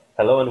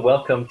Hello and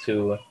welcome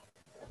to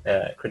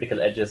Critical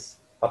Edge's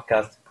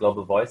podcast,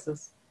 Global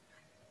Voices,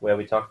 where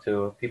we talk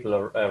to people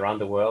around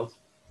the world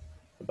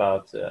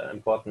about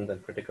important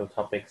and critical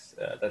topics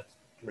that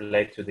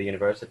relate to the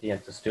university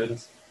and to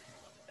students.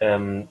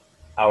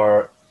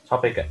 Our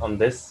topic on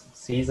this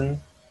season,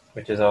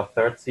 which is our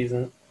third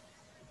season,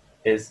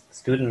 is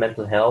student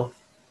mental health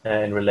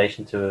in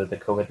relation to the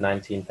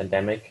COVID-19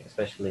 pandemic,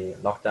 especially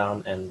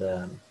lockdown and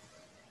the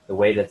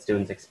way that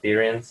students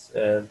experience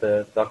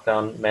the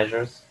lockdown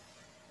measures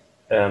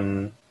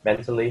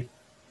mentally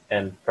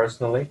and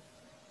personally,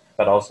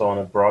 but also on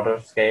a broader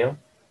scale.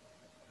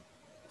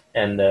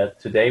 And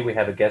today we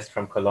have a guest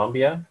from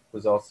Colombia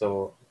who's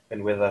also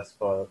been with us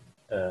for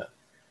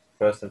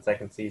first and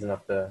second season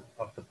of the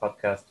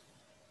podcast,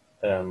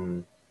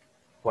 Juan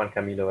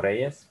Camilo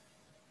Reyes.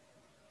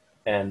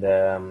 And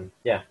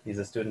he's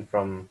a student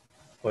from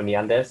Uni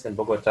Andes in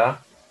Bogota.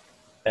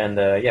 And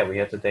we're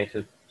here today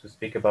to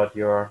speak about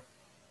your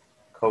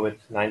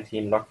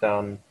COVID-19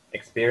 lockdown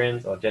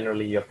experience, or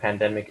generally your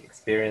pandemic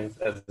experience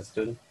as a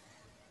student.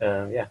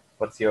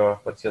 What's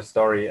your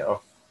story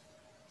of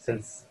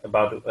since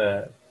about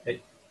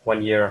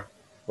 1 year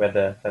where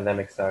the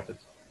pandemic started?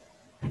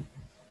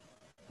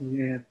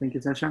 Yeah, thank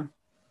you, Sasha.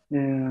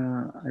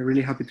 I'm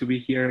really happy to be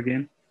here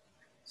again.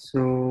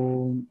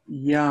 So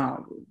here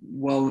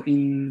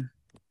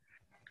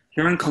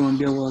in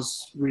Colombia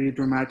was really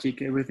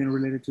dramatic, everything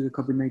related to the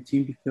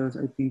COVID-19, because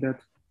I think that,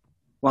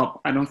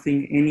 I don't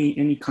think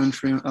any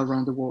country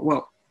around the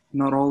world,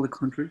 not all the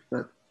countries,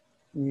 but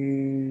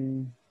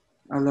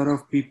a lot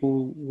of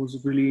people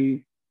was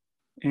really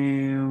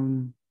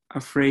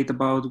afraid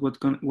about what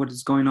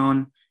is going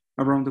on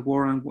around the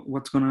world and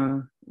what's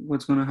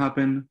gonna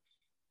happen,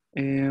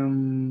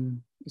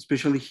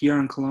 especially here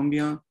in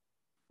Colombia,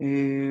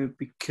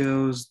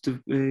 because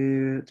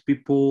the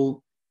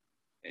people,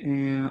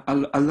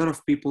 a lot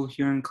of people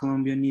here in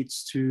Colombia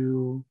needs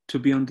to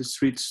be on the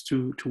streets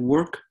to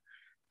work.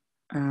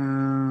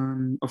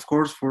 Of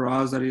course, for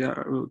us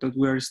that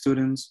we are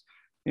students,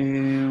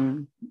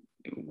 when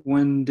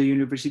the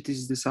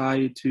universities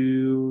decide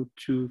to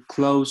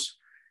close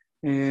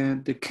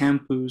the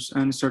campus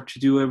and start to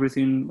do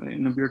everything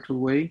in a virtual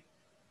way,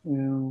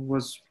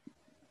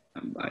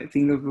 I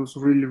think that was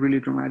really, really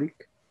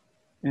dramatic.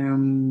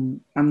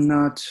 I'm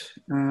not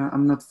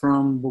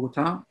from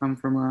Bogota. I'm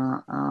from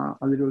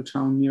a little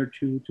town near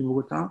to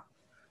Bogota.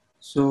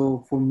 So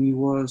for me, it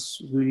was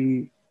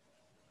really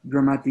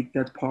dramatic,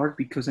 that part,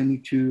 because I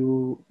need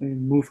to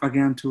move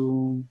again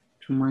to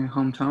my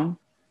hometown.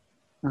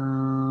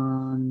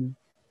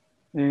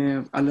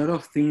 A lot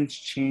of things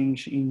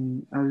change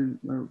in a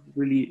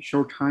really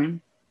short time.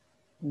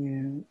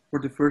 For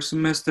the first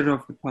semester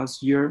of the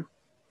past year,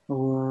 I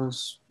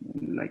was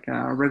like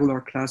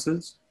regular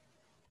classes.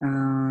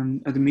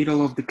 And at the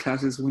middle of the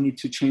classes, we need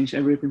to change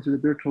everything to the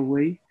virtual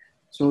way.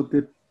 So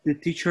the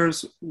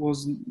teachers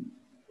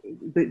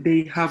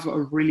they have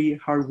a really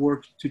hard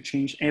work to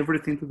change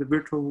everything to the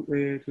virtual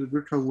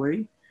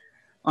way.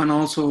 And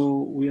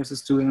also we as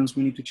students,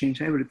 we need to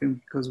change everything,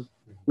 because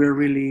we're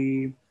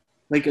really,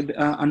 like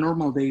a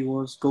normal day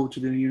was go to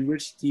the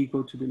university,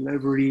 go to the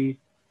library,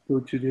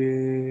 go to to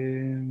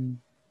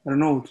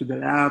the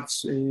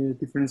labs,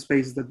 different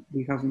spaces that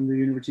we have in the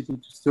university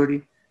to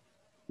study.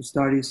 So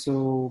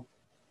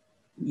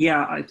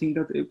I think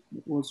that it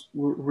was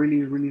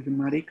really, really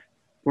dramatic.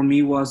 For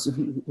me, was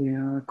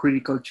a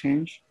critical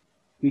change,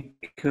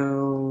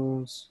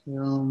 because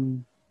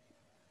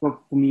for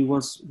me it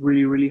was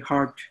really, really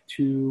hard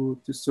to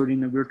study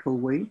in a virtual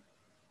way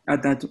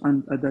at that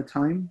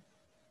time.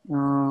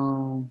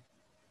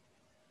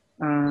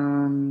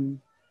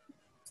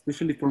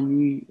 Especially for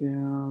me,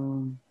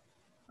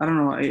 I don't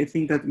know. I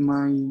think that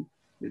my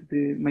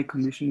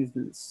condition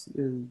is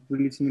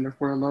really similar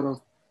for a lot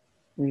of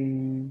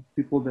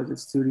people that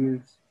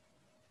study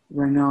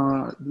right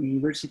now at the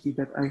university,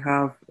 that I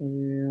have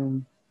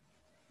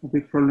a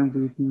big problem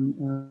with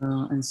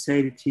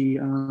anxiety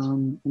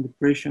and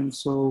depression.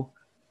 So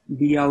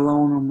be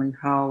alone on my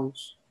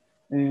house,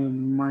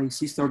 and my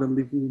sister that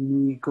lived with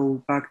me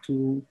go back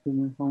to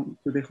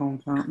the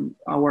hometown,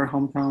 our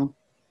hometown,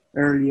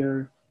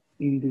 earlier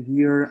in the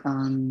year,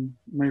 and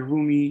my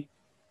roomie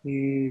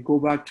go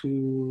back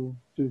to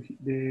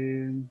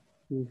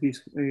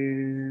his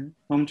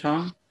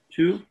hometown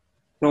too.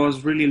 So I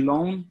was really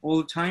alone all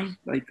the time,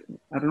 like,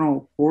 I don't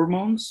know, 4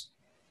 months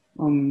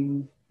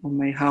on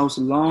my house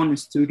alone,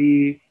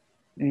 study.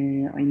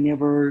 I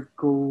never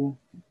go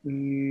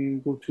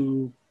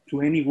to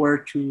anywhere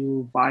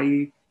to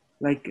buy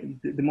like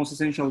the most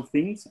essential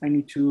things. I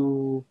need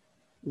to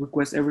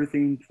request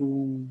everything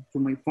through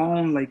my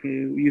phone, like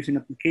using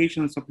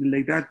applications, something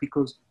like that,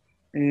 because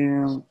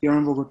here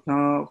in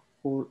Bogota,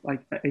 for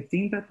like, I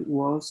think that it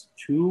was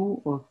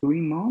 2 or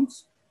 3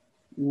 months,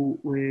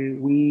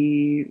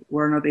 we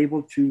were not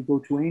able to go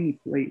to any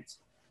place.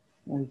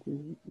 Like,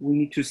 we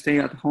need to stay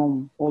at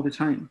home all the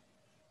time.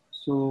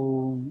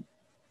 So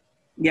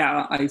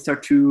I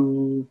start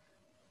to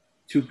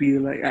be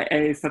like,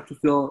 I start to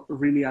feel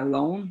really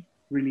alone,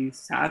 really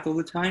sad all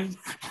the time.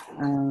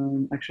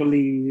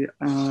 Actually,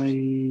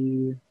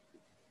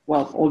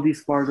 all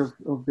this part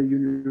of the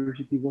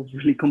university was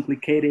really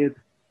complicated.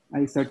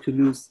 I started to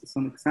lose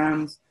some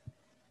exams,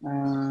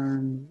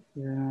 and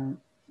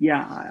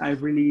I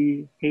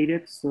really hate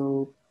it.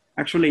 So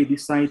actually, I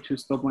decided to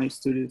stop my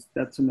studies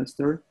that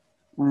semester,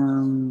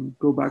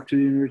 go back to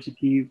the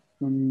university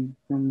from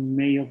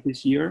May of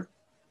this year,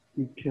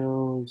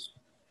 because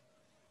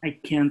I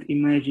can't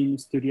imagine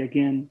study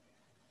again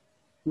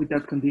with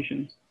that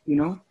conditions. You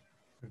know,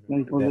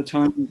 like all the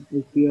time,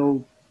 I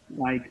feel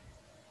like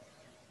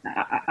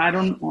I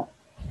don't.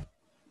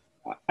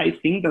 I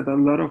think that a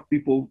lot of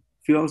people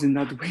feels in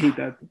that way,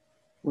 that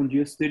when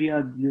you study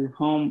at your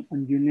home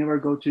and you never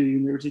go to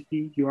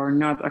university, you are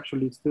not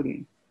actually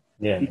studying.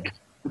 Yeah. Because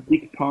a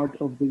big part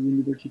of the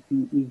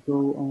university is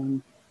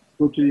go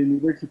to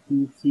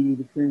university, see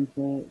the friends,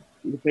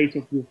 the face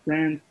of your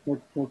friends,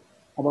 talk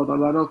about a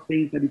lot of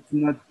things that it's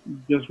not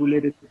just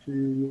related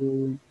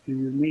to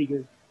your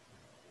major.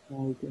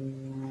 Like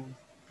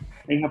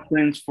I have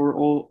friends for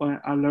all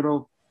a lot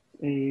of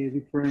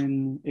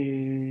different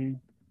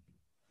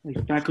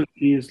like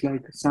faculties,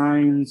 like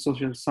science,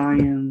 social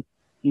science,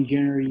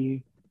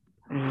 engineering,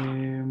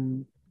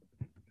 and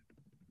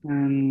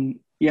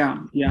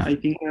I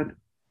think that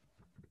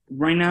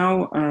right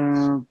now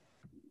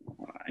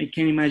I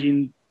can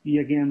imagine be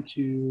again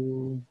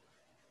to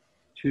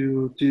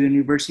the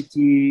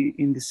university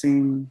in the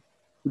same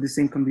with the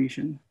same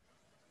condition.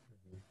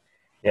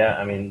 Yeah,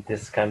 I mean,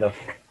 this kind of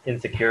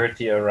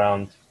insecurity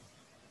around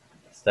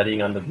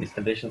studying under these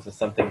conditions is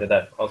something that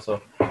I've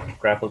also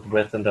grappled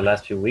with in the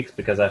last few weeks,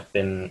 because I've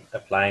been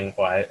applying,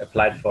 or I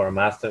applied for a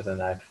master's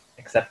and I've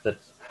accepted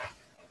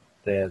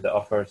the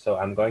offer. So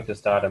I'm going to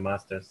start a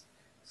master's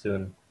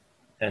soon.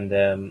 And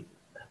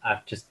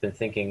I've just been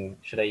thinking,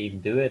 should I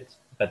even do it?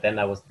 But then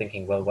I was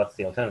thinking, well, what's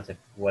the alternative?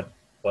 What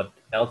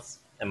else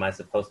am I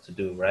supposed to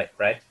do? Right.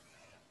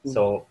 Mm-hmm.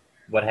 So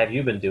what have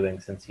you been doing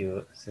since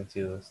you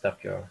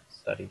stopped your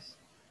studies?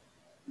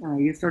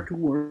 I start to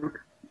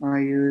work. I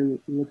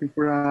looking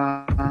for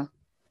a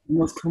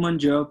most common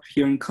job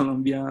here in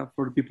Colombia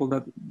for people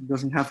that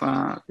doesn't have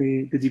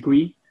the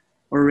degree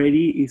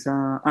already is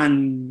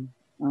and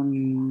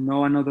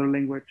know another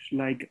language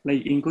like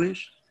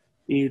English.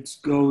 It's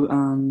go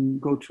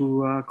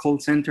to a call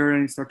center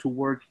and start to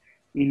work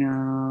in a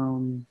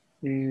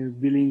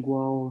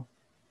bilingual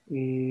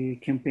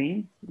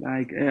campaign.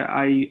 Like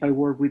I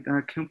work with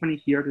a company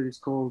here that is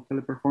called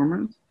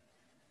Teleperformance.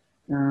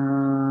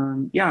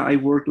 I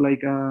work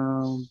like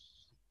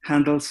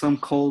handle some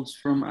calls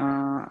from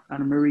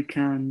an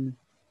American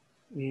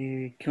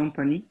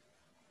company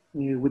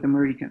with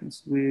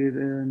Americans, with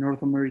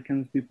North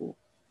American people.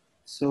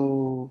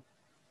 So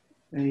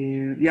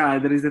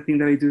that is the thing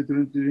that I do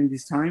during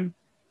this time.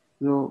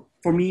 So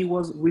for me, it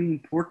was really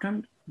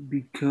important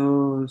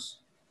because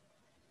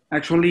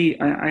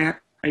actually, I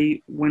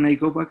when I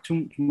go back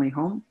to my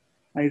home,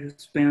 I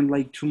spent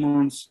like 2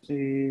 months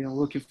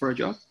looking for a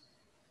job,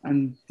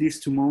 and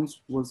these 2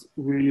 months was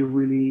really,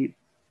 really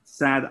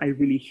sad. I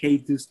really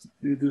hate those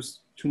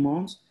 2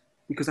 months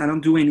because I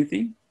don't do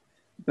anything,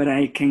 but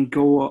I can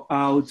go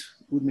out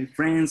with my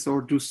friends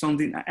or do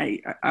something.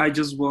 I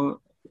just was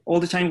all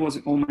the time was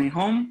on my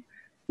home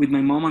with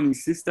my mom and my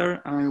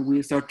sister, and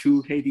we start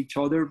to hate each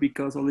other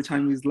because all the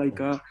time is like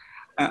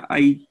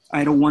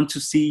I don't want to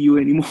see you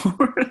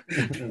anymore.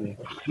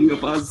 Three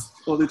of us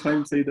all the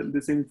time say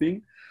the same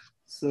thing.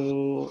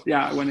 So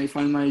yeah, when I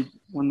find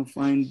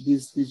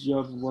this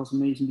job was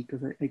amazing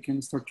because I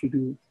can start to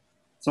do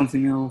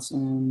something else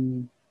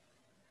and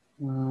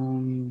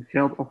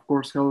help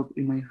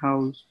in my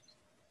house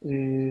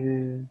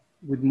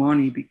with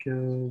money,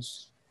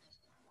 because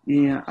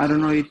I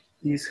don't know if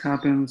this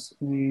happens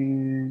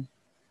in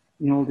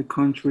all the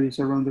countries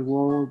around the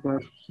world,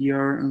 but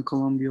here in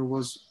Colombia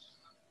was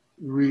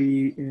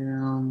really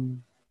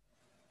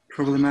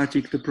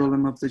problematic, the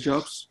problem of the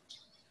jobs.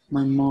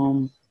 My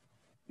mom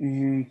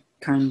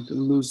kind of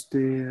lose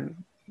the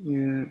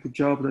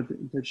job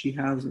that she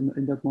has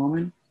in that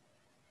moment.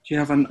 She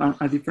have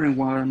a different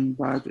one,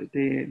 but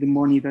the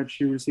money that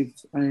she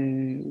received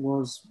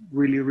was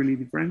really, really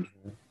different.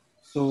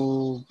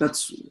 So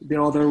that's the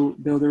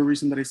other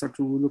reason that I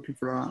started looking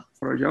for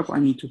a job. I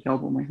need to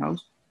help on my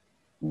house.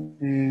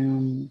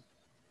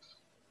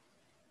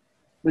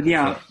 But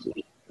yeah,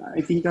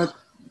 I think that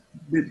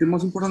the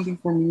most important thing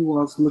for me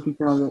was looking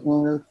for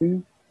another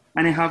thing.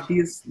 And I have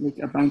this like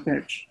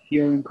advantage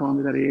here in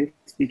Colombia that I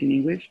speak in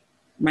English.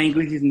 My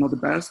English is not the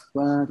best,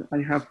 but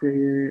I have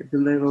the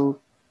level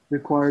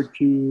required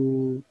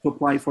to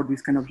apply for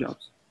these kind of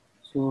jobs.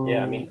 So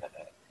yeah, I mean,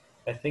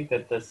 I think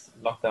that this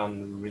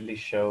lockdown really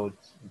showed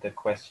the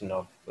question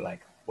of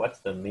like, what's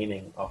the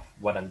meaning of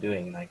what I'm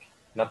doing? Like,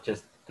 not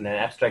just in an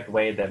abstract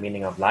way, the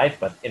meaning of life,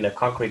 but in a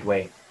concrete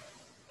way.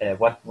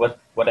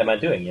 What am I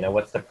doing? You know,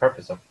 what's the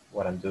purpose of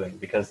what I'm doing?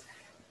 Because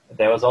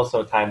there was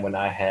also a time when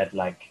I had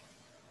like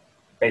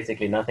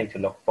basically nothing to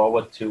look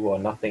forward to, or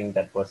nothing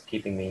that was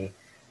keeping me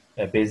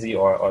busy,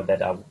 or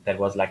that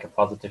was like a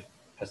positive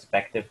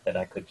perspective that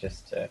I could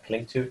just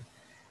cling to.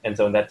 And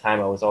so in that time,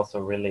 I was also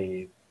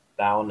really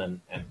down, and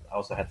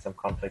also had some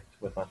conflict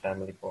with my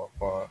family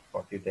for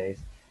a few days.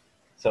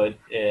 So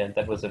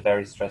that was a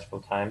very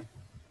stressful time.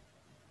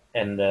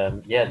 And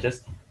yeah,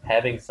 just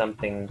having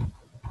something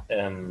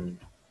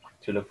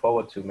to look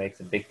forward to makes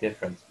a big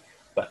difference.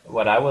 But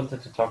what I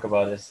wanted to talk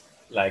about is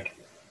like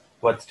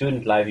what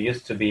student life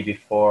used to be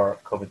before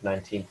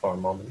COVID-19 for a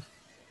moment,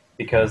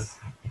 because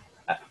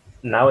uh,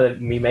 now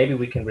that maybe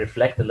we can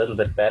reflect a little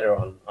bit better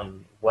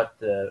on what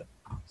the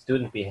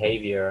student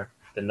behavior,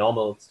 the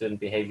normal student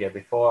behavior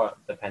before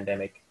the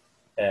pandemic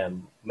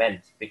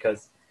meant.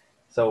 Because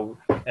so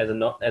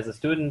as a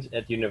student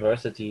at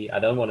university, I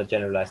don't want to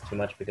generalize too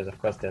much, because of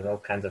course there's all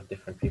kinds of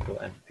different people,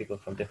 and people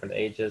from different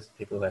ages,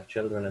 people who have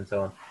children and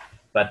so on.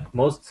 But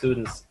most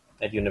students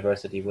at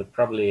university would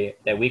probably,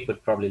 their week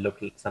would probably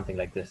look something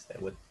like this. They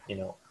would,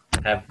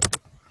 have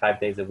 5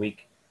 days a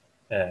week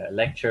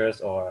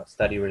lectures or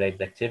study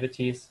related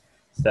activities,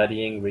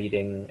 studying,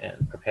 reading,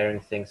 and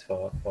preparing things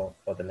for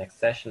the next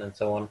session and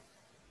so on.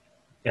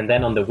 And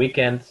then on the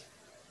weekend,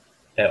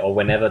 or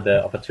whenever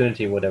the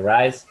opportunity would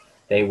arise,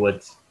 they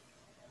would,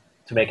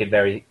 to make it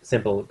very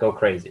simple, go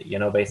crazy,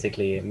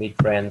 basically meet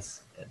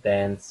friends,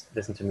 dance,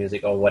 listen to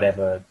music or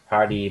whatever,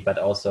 party, but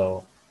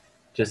also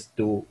just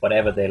do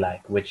whatever they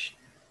like, which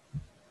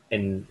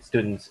in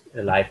student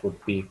life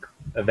would be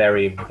a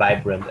very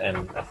vibrant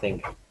and, I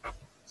think,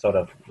 sort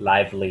of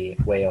lively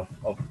way of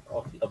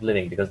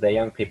living, because they're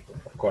young people,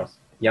 of course,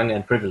 young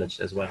and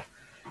privileged as well.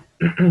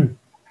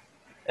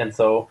 And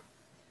so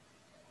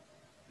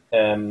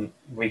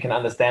we can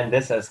understand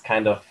this as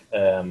kind of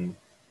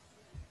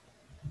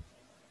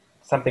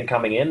something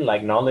coming in,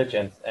 like knowledge,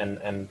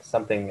 and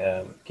something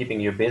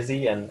keeping you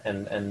busy,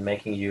 and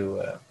making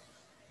you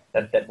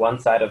that one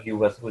side of you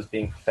was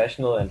being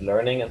professional and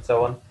learning and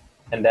so on.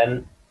 And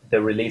then the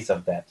release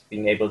of that,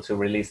 being able to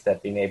release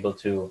that, being able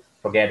to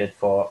forget it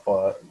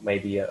for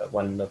maybe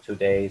 1 or 2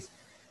 days,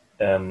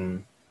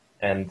 and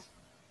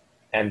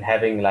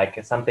having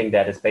like something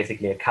that is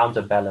basically a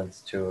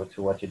counterbalance to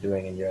what you're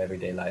doing in your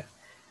everyday life.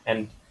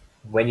 And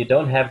when you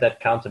don't have that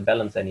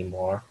counterbalance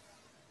anymore,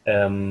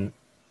 and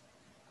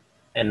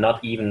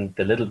not even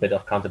the little bit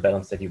of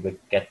counterbalance that you would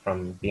get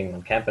from being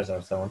on campus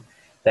or so on,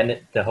 then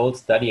the whole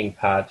studying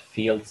part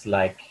feels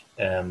like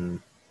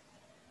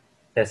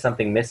there's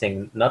something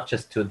missing, not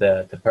just to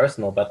the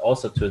personal, but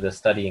also to the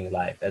studying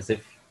life, as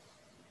if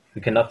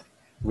we cannot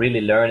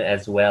really learn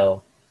as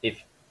well.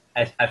 If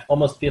I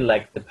almost feel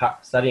like the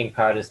studying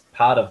part is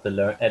part of the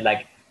learn,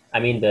 like, I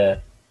mean,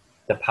 the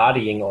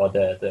partying or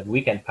the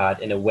weekend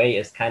part in a way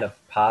is kind of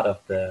part of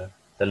the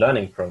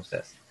learning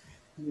process.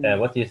 Yeah.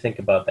 What do you think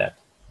about that?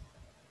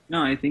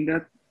 No, I think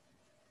that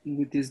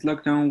with this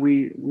lockdown,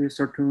 we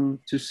start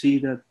to see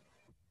that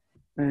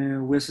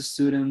we as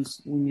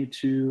students, we need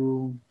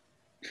to,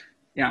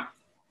 yeah,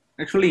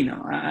 actually,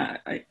 no,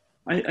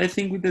 I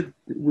think with the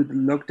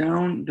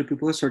lockdown, the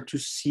people start to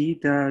see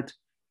that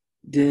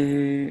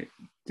the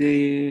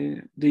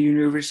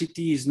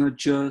university is not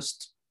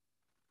just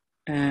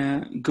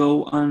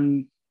go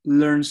and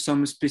learn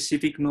some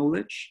specific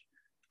knowledge,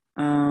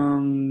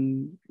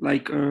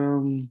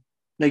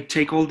 like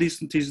take all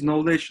this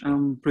knowledge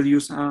and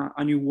produce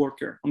a new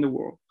worker on the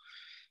world.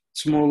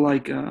 It's more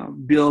like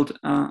build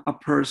a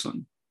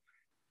person.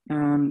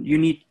 You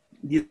need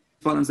this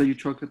balance that you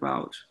talked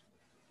about.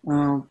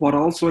 But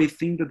also, I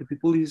think that the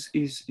people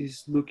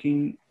is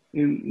looking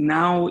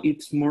now.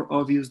 It's more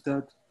obvious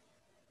that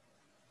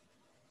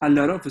a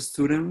lot of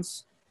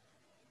students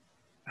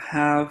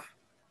have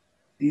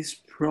these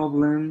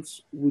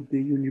problems with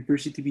the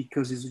university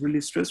because it's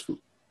really stressful.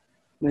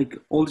 Like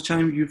all the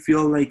time, you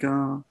feel like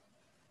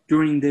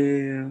during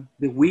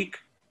the week,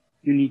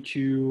 you need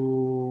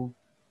to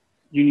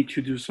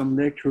do some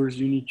lectures,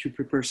 you need to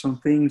prepare some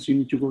things, you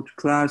need to go to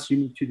class, you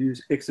need to do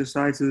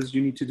exercises,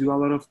 you need to do a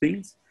lot of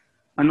things,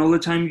 and all the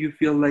time you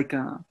feel like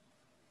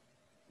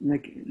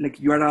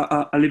you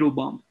are a little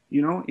bomb.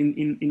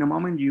 In a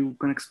moment you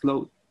can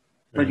explode,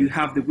 but you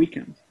have the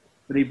weekend.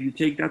 But if you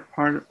take that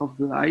part of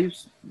the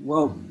lives,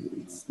 well,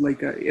 it's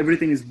like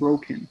everything is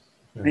broken.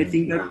 And I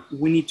think that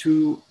we need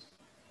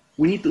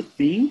to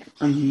think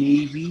and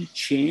maybe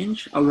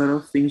change a lot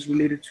of things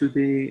related to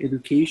the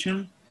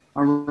education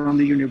around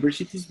the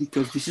universities,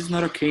 because this is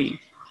not okay.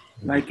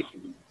 Like,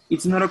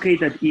 it's not okay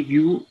that if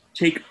you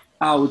take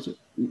out,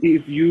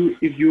 if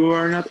you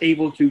are not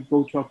able to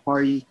go to a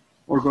party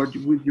or go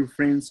with your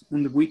friends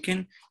on the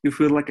weekend, you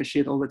feel like a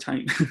shit all the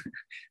time.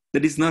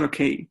 That is not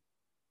okay.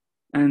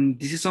 And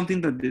this is something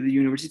that the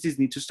universities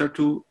need to start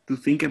to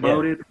think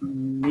about it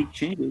and make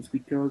changes,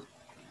 because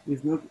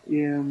it's not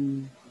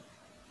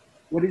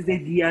what is the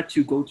idea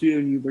to go to a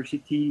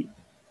university,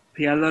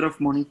 pay a lot of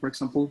money? For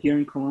example, here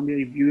in Colombia,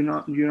 if you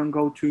don't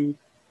go to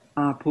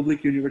a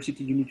public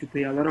university, you need to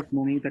pay a lot of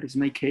money. That is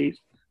my case.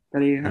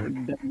 That you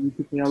need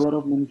to pay a lot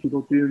of money to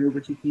go to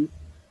university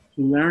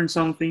to learn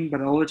something, but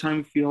all the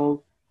time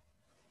feel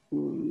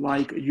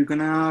like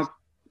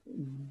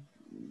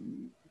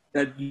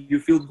that you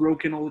feel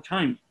broken all the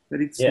time.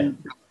 That it's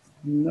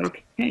not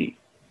okay.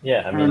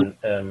 Yeah, I mean,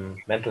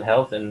 mental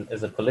health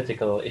is a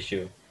political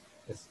issue.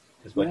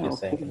 is what Yeah, you're of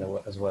saying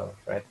course. as well,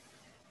 right?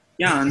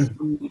 Yeah, and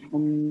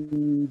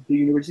the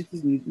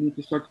universities need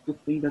to start to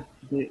think that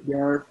they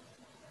are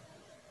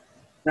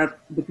that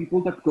the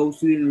people that goes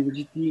to the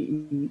university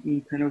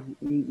in kind of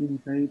in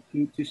kind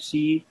to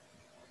see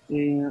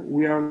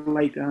we are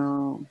like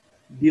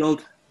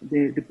build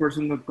the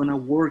person that's gonna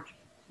work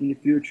in the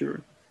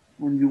future,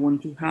 and you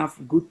want to have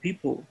good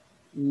people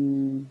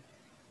in,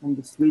 on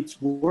the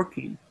streets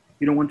working.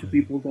 You don't want to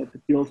people that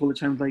feel all the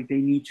time like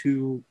they need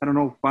to, I don't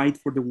know, fight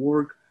for the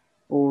work,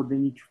 or they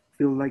need to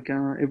feel like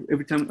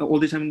every time, all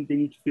the time they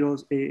need to feel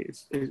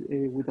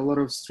with a lot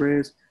of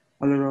stress,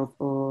 a lot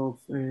of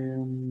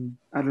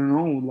I don't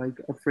know, like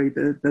afraid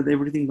that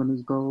everything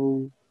gonna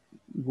go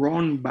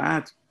wrong,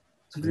 bad,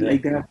 something Yeah,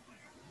 like that.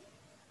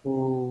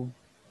 So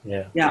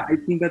yeah, yeah, I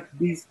think that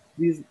this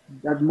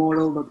that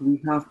model that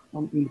we have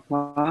in the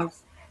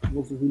past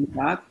was really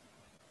bad,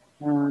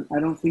 and I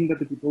don't think that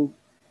the people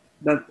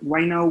that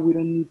right now we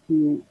don't need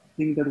to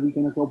think that we're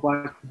gonna go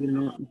back to the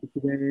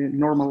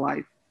normal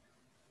life.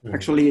 Mhm.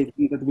 Actually, I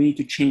think that we need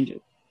to change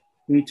it.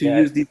 We need to Yeah,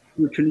 use this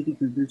opportunity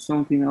to do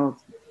something else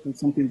and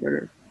something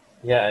better.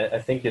 yeah. I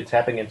think you're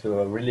tapping into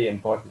a really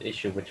important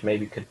issue, which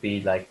maybe could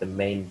be like the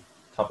main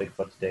topic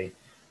for today,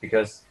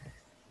 because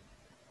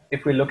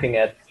if we're looking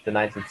at the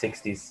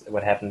 1960s,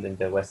 what happened in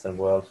the Western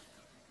world,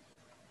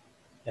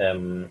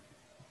 um,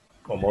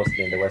 or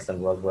mostly in the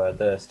Western world, were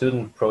the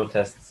student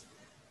protests.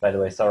 By the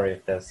way, sorry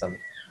if there's some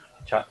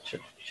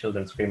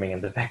children screaming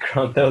in the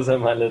background. Those are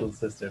my little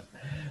sisters.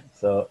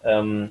 So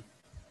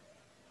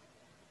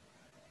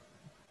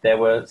there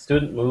were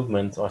student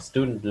movements or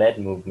student-led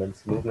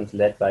movements, movements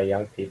led by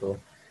young people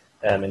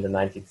in the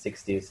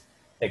 1960s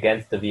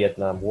against the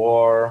Vietnam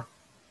War.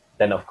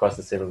 Then, of course,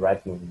 the civil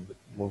rights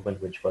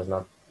movement, which was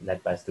not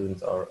led by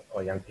students or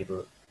young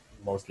people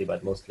mostly,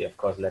 but mostly, of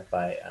course, led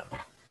by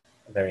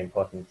very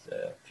important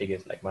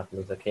figures like Martin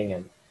Luther King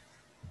and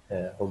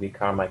Hoagie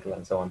Carmichael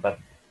and so on. But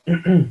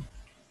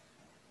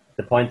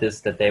the point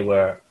is that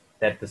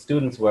that the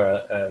students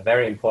were a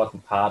very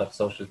important part of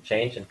social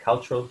change and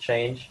cultural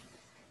change.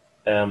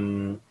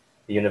 The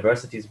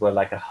universities were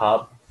like a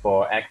hub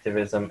for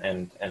activism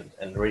and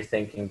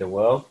rethinking the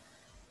world,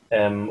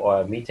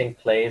 or a meeting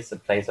place, a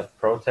place of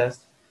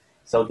protest.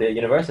 So the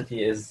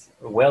university is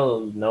well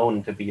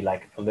known to be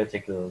like a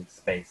political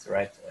space,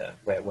 right,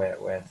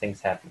 where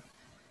things happen.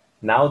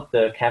 Now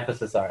the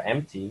campuses are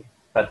empty,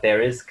 but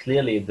there is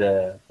clearly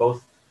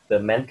both the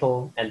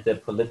mental and the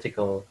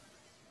political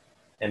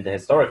and the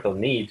historical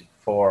need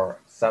for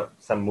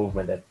some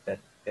movement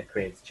that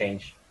creates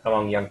change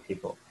among young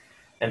people.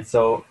 And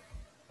so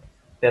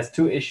there's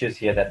two issues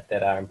here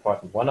that are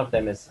important. One of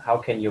them is how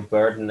can you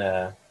burden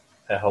a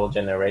whole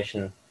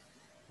generation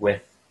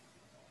with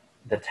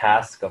the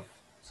task of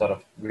sort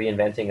of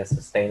reinventing a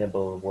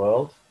sustainable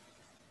world,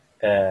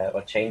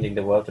 or changing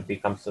the world to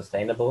become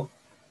sustainable,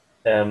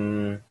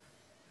 um,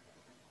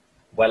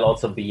 while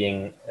also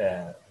being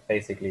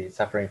basically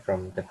suffering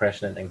from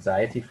depression and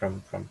anxiety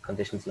from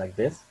conditions like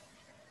this.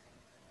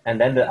 And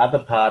then the other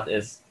part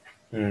is,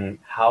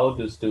 how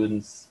do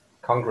students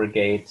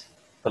congregate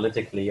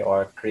politically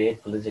or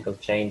create political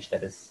change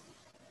that is,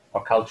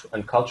 or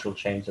cultural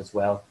change as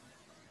well,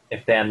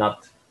 if they're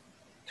not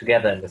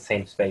together in the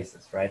same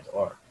spaces, right?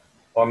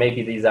 Or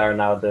maybe these are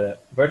now the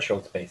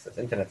virtual spaces,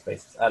 internet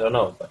spaces. I don't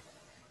know, but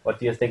what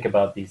do you think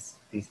about these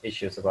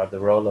issues about the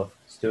role of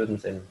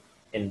students in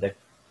the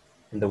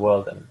in the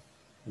world and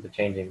in the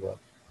changing world?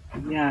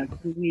 Yeah,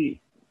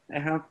 actually, I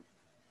have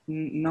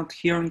not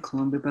here in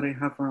Colombia, but I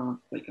have a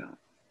like a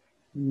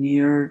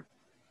near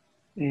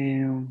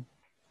um,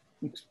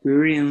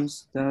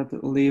 experience that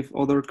live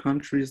other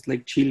countries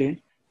like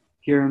Chile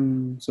here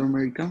in South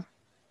America.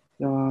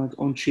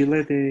 On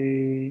Chile,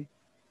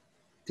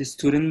 the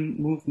student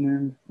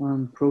movement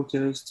and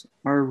protests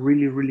are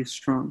really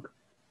strong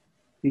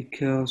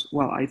because,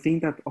 well, I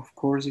think that of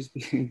course it's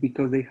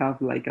because they have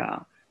like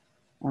a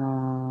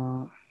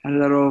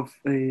lot of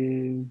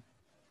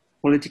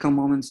political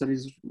moments that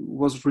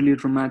was really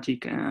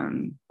dramatic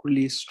and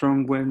really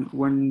strong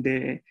when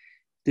the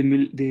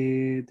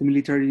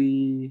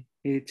military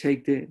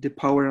take the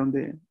power on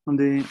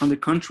the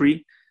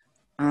country,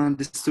 and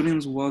the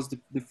students was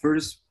the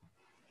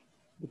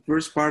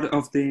first part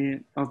of the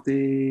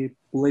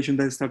population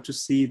that start to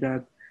see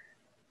that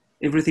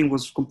everything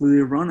was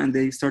completely wrong, and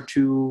they start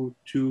to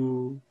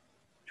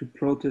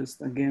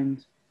protest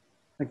against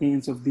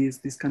of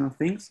these kind of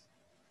things.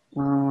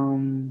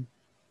 Um,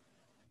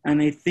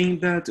 and I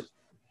think that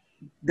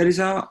there is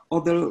a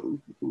other.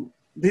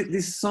 This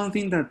is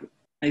something that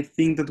I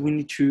think that we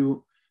need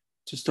to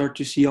start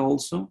to see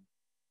also,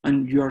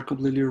 and you are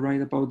completely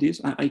right about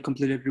this. I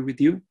completely agree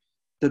with you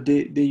that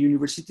the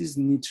universities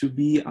need to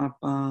be a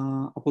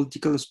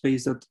political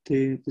space that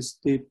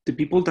the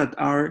people that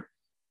are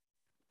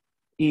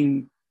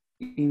in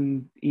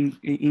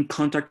in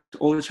contact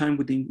all the time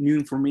with the new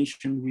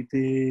information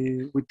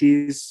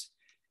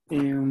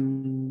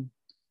um,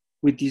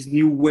 with this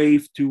new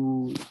wave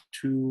to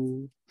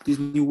this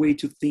new way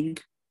to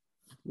think,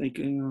 like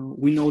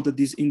we know that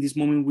this in this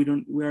moment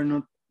we are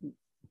not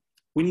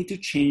we need to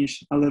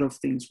change a lot of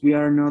things. We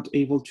are not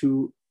able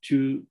to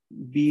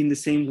be in the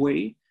same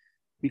way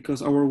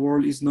because our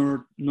world is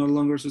no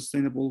longer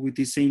sustainable with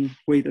the same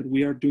way that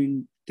we are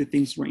doing the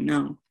things right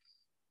now.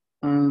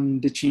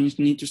 And the change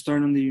need to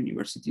start on the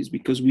universities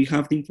because we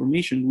have the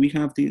information, we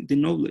have the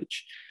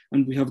knowledge,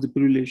 and we have the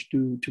privilege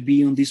to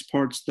be on these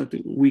parts that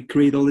we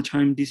create all the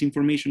time, this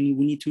information.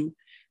 We need to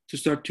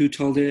start to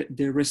tell the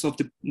rest of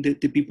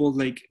the people,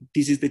 like,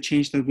 this is the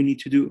change that we need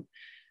to do.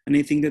 And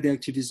I think that the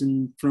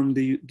activism from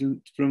the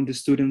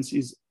students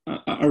is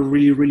are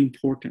really, really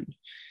important.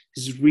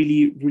 It's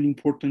really, really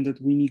important that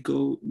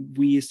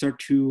we start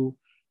to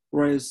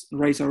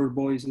raise our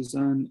voices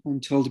and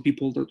tell the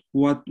people that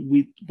what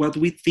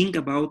we think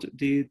about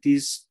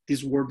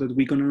this world that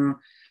we're gonna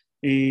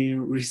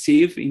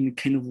receive, in a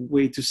kind of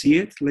way to see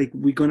it, like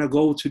we're gonna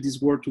go to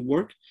this world to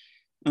work,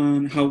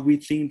 and how we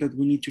think that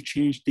we need to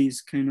change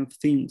these kind of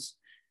things.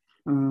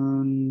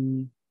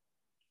 And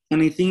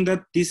I think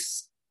that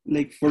this,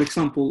 like, for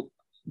example,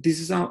 this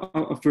is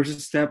a first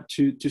step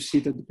to see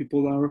that the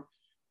people are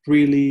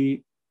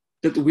really,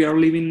 that we are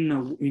living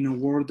in a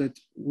world that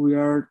we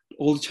are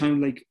all the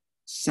time like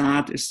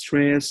sad,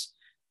 stressed,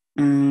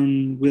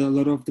 and with a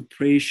lot of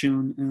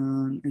depression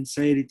and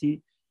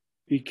anxiety,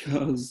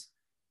 because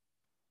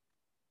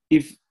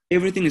if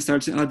everything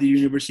starts at the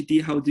university,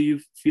 how do you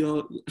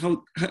feel?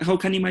 How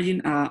can you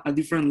imagine a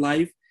different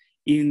life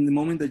in the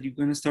moment that you're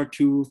gonna start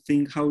to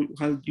think how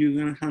you're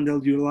gonna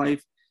handle your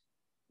life,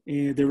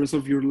 the rest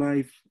of your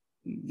life,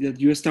 that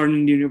you start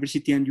in the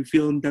university and you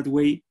feel that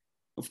way?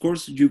 Of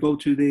course, you go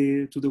to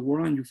the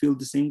world and you feel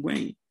the same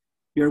way.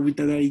 You are with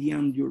that idea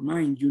in your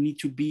mind. You need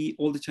to be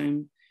all the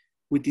time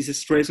with this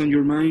stress on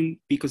your mind,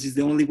 because it's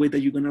the only way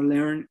that you're gonna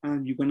learn,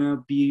 and you're gonna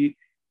be,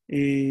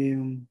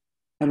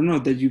 I don't know,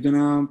 that you're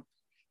gonna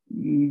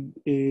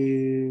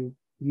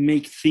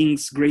make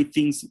things, great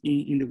things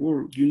in the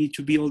world. You need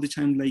to be all the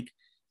time like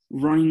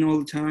running all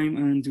the time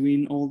and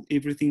doing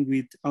everything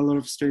with a lot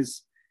of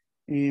stress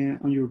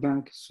on your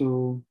back.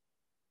 So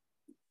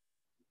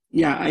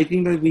yeah, I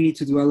think that we need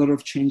to do a lot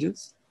of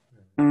changes,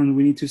 and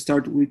we need to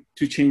start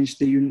to change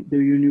the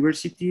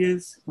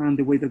universities and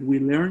the way that we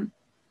learn.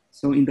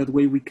 So in that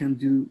way, we can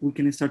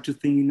start to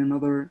think in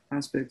another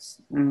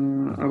aspects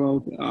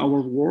about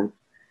our work.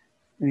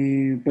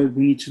 But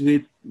we need to do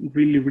it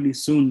really, really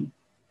soon.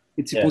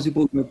 It's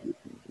impossible that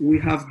we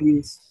have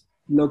this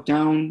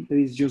lockdown that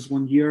is just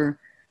 1 year,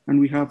 and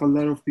we have a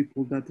lot of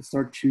people that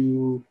start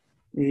to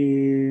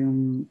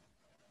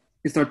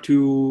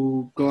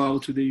go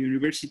out to the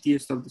university,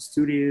 start the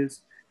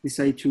studies,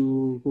 decide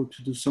to go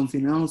to do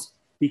something else,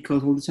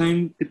 because all the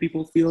time the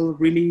people feel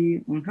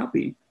really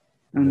unhappy.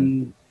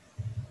 And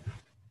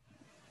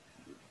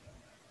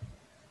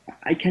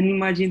I can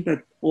imagine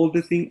that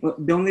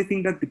the only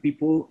thing that the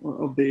people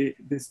of the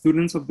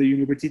students of the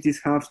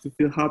universities have to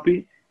feel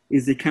happy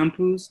is the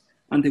campus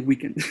and the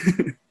weekend.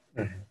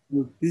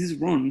 This is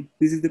wrong.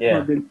 This is the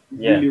part that is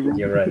really wrong.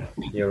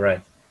 You're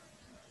right.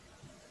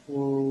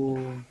 So,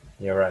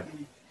 you're right.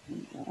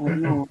 I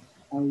don't know.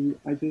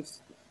 I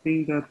just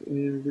think that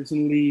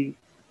recently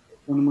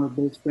one of my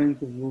best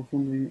friends was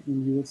working in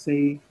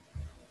USA,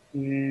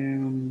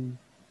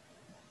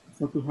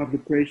 start to have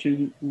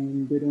depression,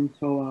 and they don't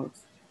tell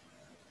us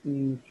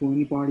to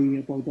anybody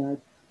about that.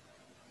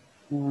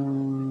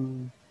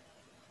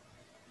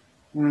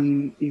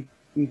 And if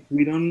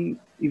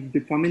the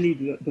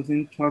family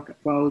doesn't talk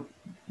about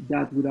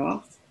that with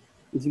us,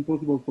 it's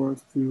impossible for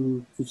us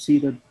to see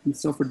that we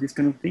suffer these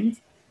kind of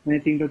things. And I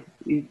think that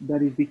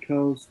that is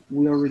because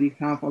we already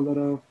have a lot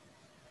of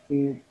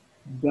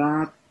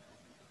bad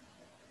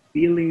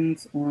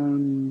feelings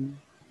and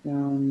I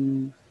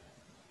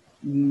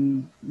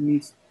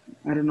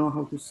don't know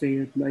how to say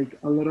it, like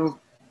a lot of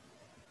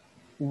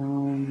I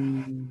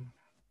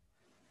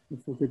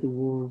forget the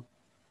word.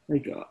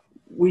 Like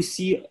we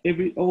see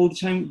all the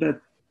time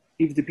that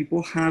if the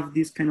people have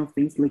these kind of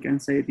things like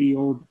anxiety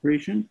or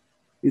depression,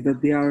 is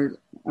that they are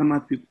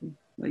mad people.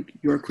 Like,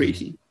 you are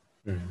crazy.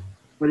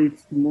 But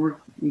it's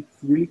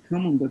really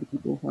common that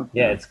people have.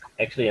 Yeah, it's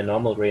actually a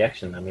normal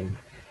reaction. I mean,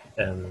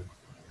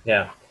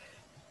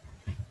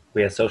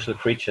 we are social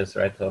creatures,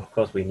 right? So of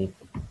course we need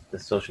the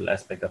social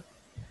aspect of.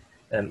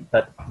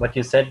 But what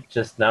you said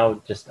just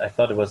now, I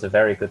thought it was a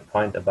very good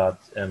point about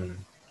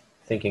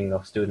thinking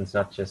of students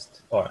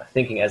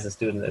thinking as a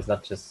student is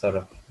not just sort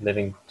of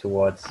living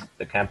towards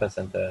the campus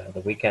and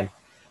the weekend,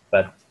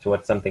 but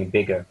towards something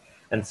bigger.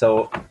 And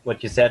so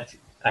what you said,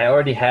 I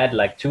already had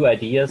like 2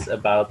 ideas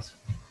about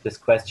this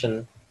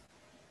question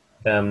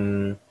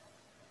of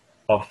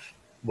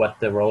what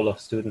the role of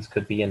students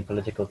could be in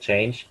political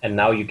change. And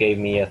now you gave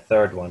me a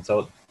 3rd one.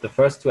 So the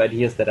first 2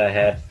 ideas that I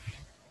had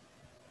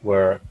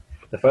were,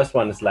 the first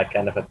one is like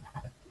kind of a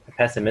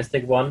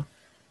pessimistic one,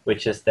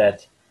 which is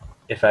that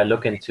if I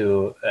look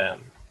into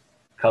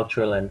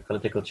cultural and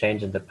political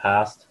change in the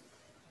past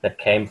that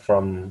came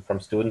from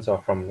students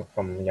or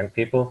from young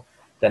people,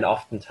 then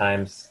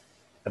oftentimes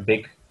a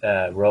big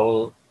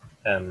role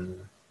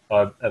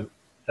or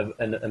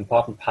an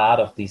important part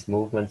of these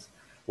movements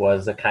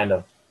was a kind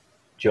of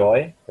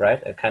joy,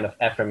 right? A kind of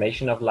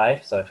affirmation of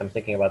life. So if I'm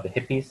thinking about the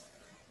hippies,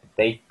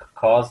 they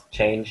caused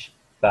change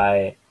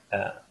by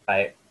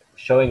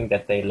showing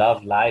that they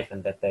love life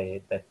and that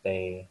they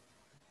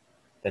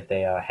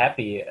are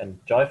happy and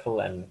joyful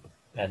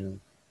and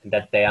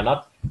that they are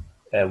not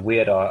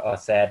weird or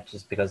sad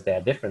just because they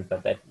are different,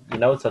 but that, you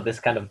know, so this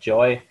kind of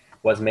joy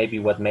was maybe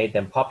what made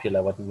them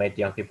popular, what made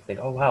young people think,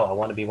 oh wow, I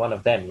want to be one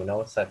of them, you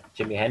know. So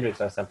Jimi Hendrix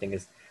or something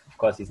is, of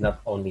course, he's not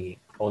only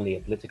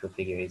a political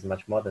figure, he's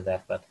much more than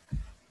that, but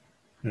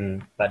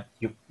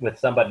you, with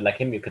somebody like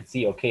him, you could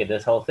see, okay,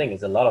 this whole thing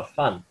is a lot of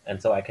fun,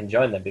 and so I can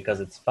join them because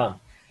it's fun.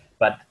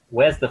 But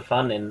where's the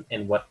fun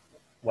in what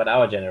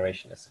our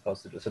generation is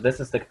supposed to do? So this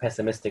is the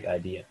pessimistic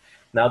idea.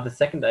 Now the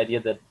second idea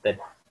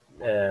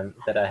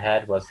that I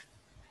had was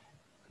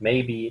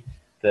maybe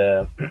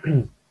the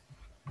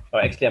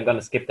or actually I'm going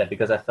to skip that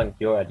because I think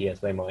your idea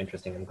is way more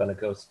interesting. I'm going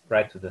to go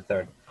right to the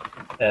third.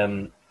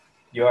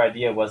 Your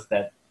idea was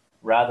that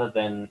rather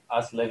than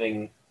us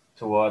living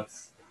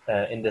towards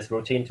in this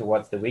routine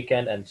towards the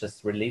weekend and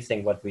just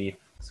releasing what we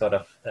sort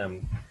of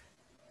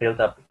built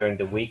up during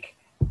the week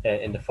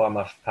in the form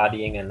of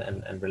partying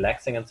and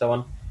relaxing and so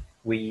on,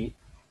 we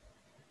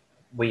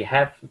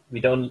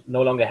don't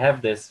no longer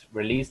have this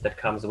release that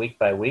comes week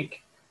by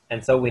week,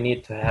 and so we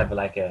need to have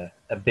like a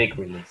big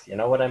release. You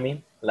know what I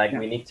mean? Like,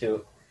 we need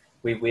to,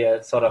 we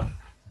are sort of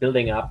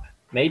building up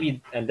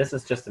maybe, and this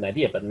is just an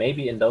idea, but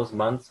maybe in those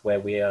months where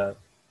we are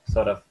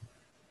sort of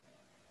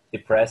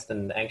depressed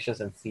and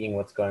anxious and seeing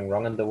what's going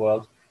wrong in the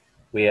world,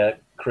 we are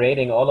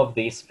creating all of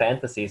these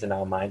fantasies in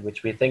our mind,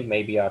 which we think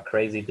maybe are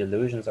crazy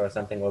delusions or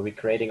something, where we're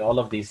creating all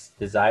of these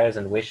desires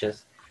and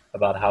wishes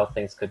about how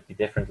things could be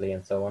differently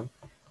and so on.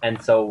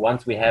 And so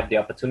once we have the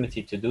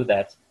opportunity to do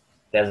that,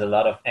 there's a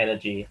lot of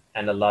energy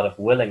and a lot of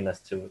willingness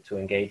to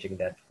engage in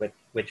that,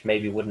 which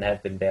maybe wouldn't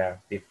have been there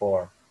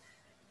before.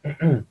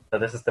 So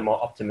this is the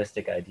more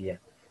optimistic idea.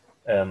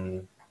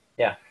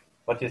 Yeah.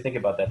 What do you think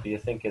about that? Do you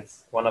think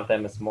it's one of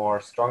them is more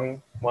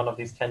strong, one of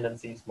these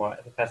tendencies, more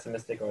the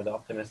pessimistic or the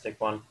optimistic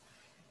one?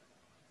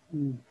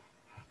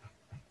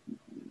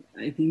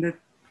 I think that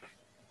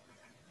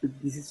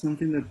this is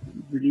something that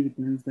really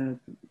depends that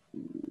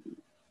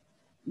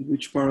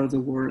which part of the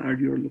world are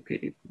you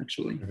located,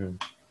 actually. Mm-hmm.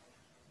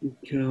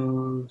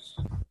 Because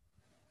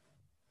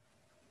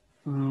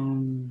I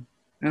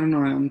don't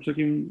know, I'm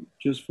talking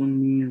just for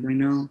me right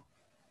now.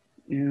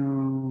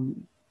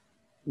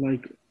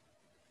 Like,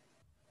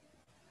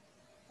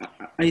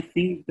 I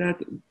think that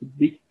the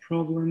big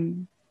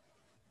problem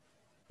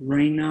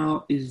right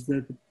now is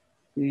that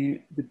the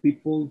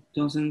people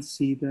doesn't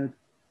see that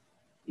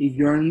if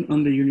you're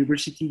on the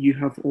university, you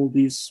have all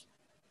this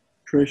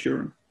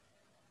pressure.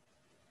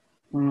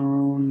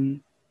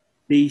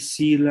 They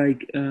see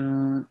like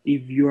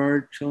if you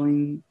are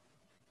telling,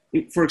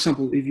 for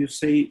example, if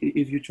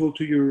you told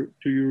to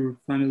your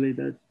family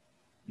that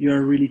you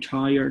are really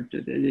tired,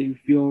 that you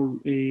feel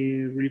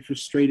really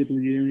frustrated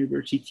with your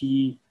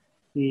university,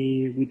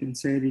 with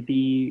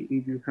anxiety,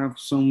 if you have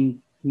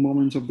some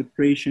moments of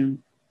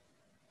depression,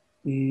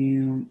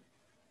 and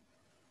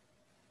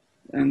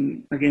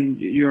again,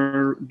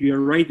 you're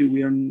right. I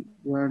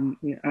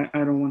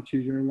don't want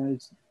to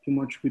generalize too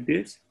much with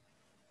this,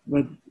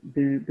 but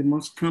the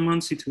most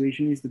common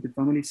situation is that the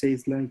family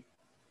says like,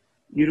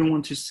 you don't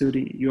want to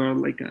study. You are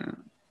like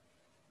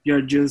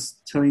you're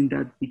just telling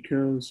that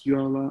because you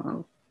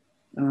are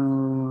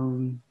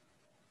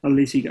a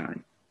lazy guy.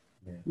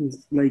 Yeah.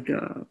 It's like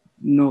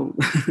no,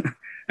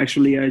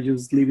 actually, I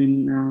just live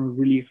in a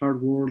really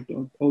hard world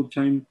all the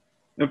time.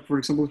 For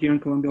example, here in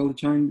Colombia, all the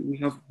time we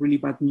have really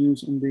bad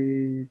news on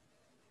the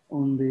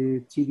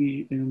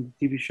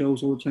TV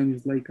shows. All the time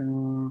it's like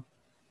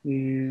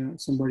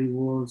somebody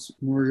was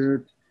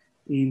murdered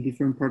in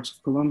different parts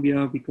of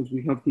Colombia because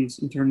we have this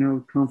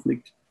internal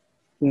conflict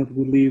that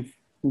we live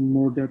for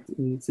more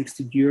than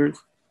 60 years.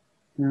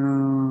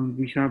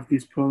 We have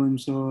these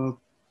problems of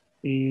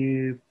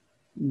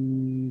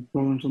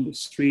problems on the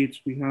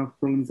streets. We have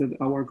problems that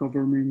our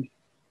government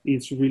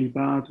is really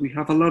bad. We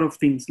have a lot of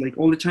things. Like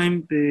all the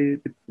time,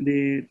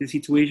 the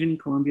situation in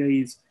Colombia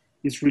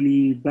is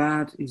really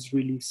bad. It's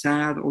really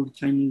sad. All the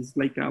time is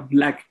like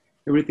black.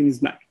 Everything is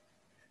black.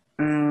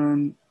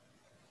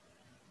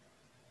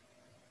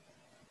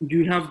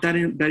 You have that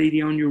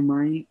idea on your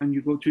mind, and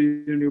you go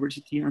to the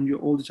university, and you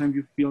all the time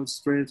you feel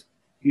stressed.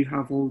 You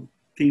have all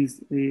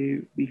things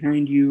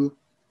behind you,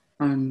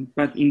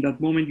 but in that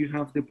moment you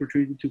have the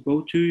opportunity to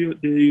go to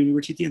the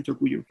university and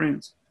talk with your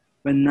friends.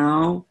 But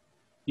now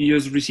you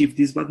just receive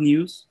this bad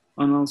news,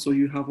 and also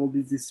you have all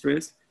this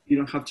distress. You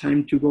don't have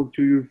time to go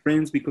to your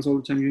friends because all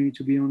the time you need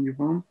to be on your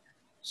home.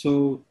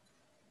 So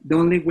the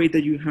only way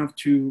that you have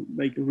to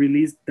like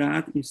release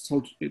that is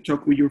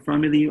talk with your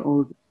family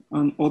or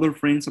other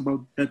friends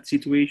about that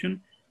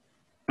situation.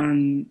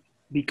 And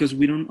because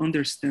we don't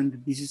understand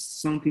that this is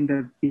something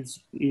that is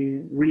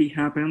really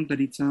happened, that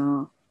it's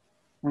a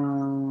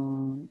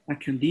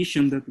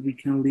condition that we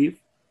can live.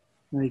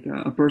 Like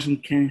a person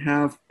can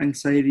have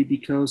anxiety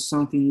because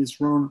something is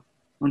wrong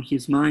on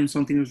his mind,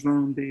 something is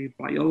wrong in the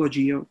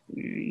biology of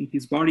in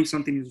his body,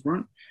 something is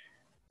wrong.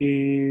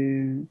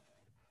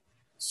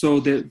 So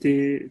the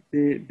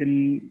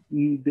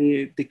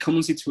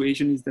common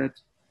situation is that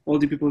all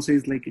the people say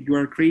is like you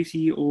are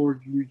crazy,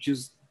 or you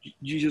just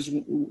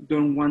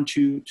don't want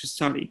to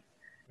study.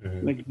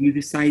 Mm-hmm. Like you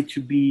decide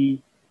to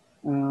be,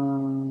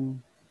 you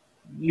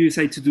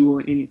decide to do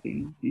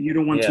anything. You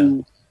don't want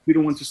Yeah,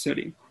 to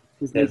study.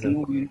 It's like there's a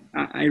no,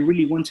 I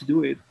really want to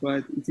do it,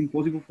 but it's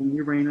impossible for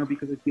me right now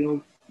because I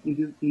feel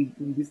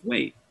in this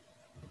way.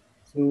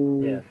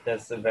 yeah, So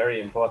there's a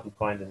very important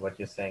point in what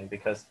you're saying,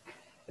 because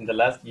in the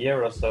last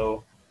year or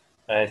so,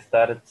 I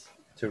started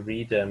to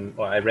read,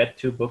 or I read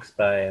two books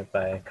by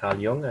Carl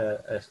Jung,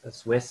 a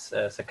Swiss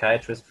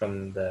psychiatrist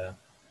from the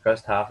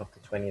first half of the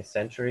 20th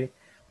century,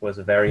 who was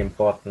a very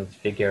important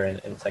figure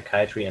in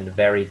psychiatry and a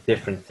very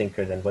different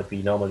thinker than what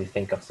we normally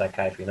think of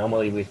psychiatry.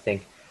 Normally, we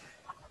think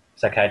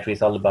psychiatry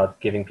is all about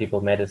giving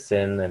people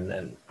medicine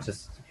and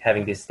just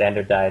having these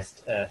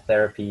standardized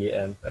therapy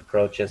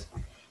approaches.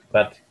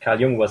 But Carl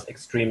Jung was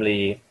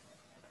extremely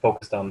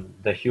focused on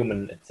the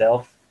human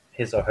itself,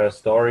 his or her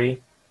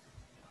story,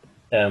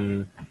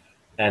 um,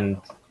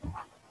 and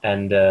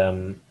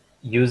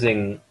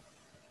using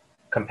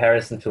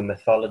comparison to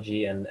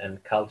mythology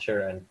and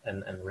culture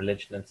and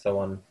religion and so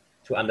on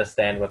to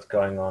understand what's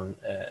going on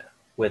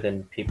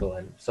within people.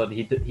 And so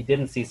he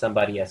didn't see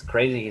somebody as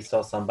crazy. He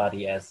saw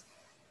somebody as,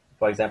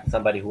 for example,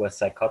 somebody who was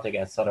psychotic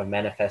as sort of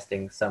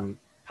manifesting some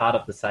part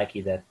of the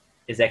psyche that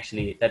is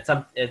actually, that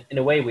some, in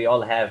a way we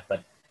all have,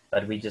 but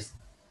we just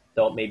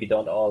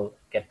don't all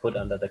get put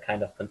under the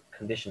kind of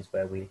conditions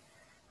where we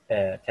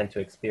tend to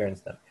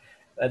experience them.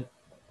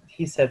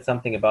 He said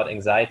something about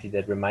anxiety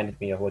that reminded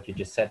me of what you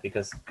just said,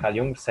 because Carl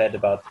Jung said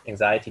about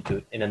anxiety,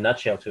 to, in a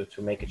nutshell,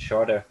 to make it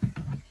shorter,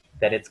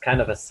 that it's kind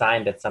of a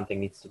sign that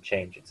something needs to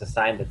change. It's a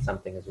sign that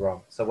something is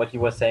wrong. So what you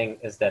were saying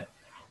is that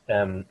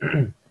um,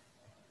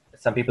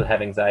 some people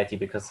have anxiety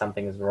because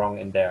something is wrong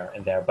in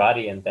their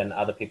body, and then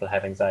other people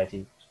have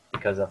anxiety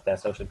because of their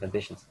social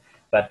conditions.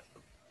 But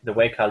the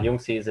way Carl Jung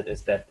sees it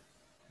is that,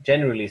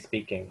 generally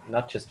speaking,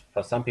 not just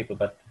for some people,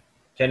 but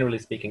generally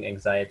speaking,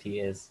 anxiety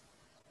is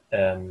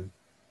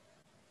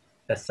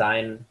a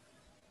sign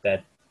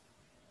that,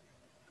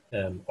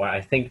 or I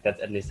think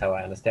that's at least how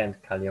I understand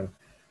Carl Jung,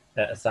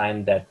 a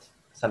sign that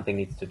something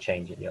needs to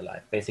change in your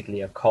life.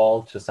 Basically, a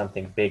call to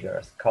something bigger,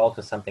 a call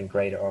to something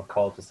greater, or a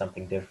call to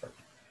something different.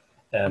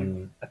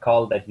 A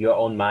call that your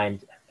own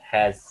mind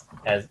has,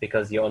 as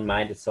because your own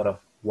mind is sort of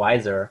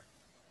wiser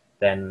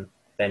than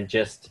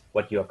just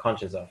what you're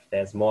conscious of.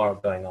 There's more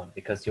going on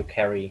because you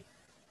carry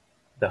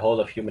the whole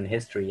of human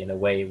history in a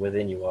way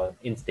within you, or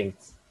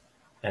instincts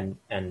and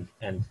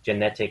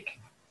genetic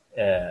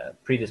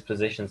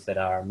predispositions that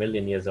are a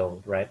million years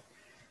old, right?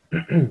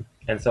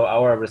 And so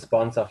our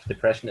response of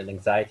depression and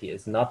anxiety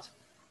is not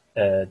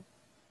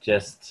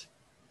just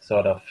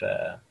sort of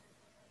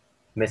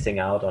missing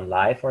out on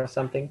life or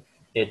something.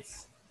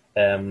 It's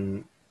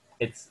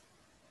it's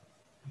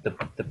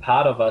the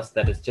part of us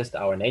that is just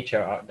our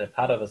nature, the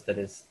part of us that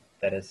is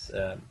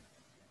a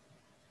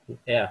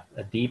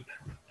deep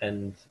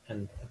and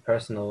a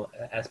personal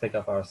aspect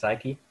of our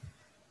psyche,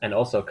 and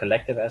also a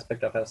collective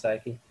aspect of our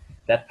psyche.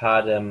 That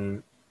part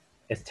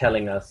is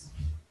telling us,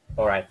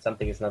 all right,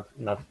 something is not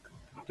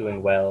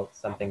doing well,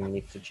 something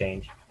needs to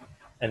change.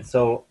 And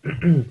so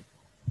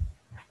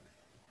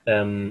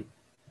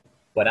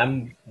what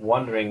I'm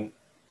wondering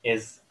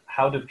is,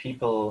 how do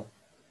people,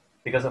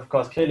 because of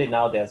course clearly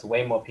now there's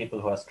way more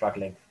people who are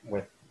struggling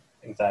with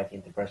anxiety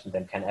and depression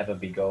than can ever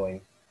be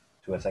going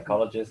to a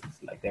psychologist.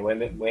 Like there are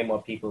way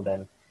more people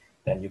than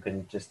you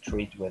can just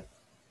treat with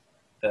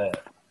the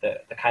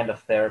kind of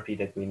therapy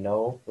that we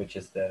know, which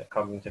is the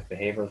cognitive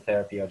behavioral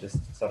therapy, or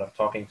just sort of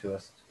talking to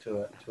us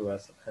to a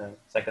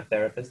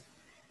psychotherapist.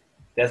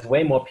 There's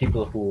way more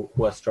people who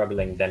are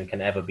struggling than can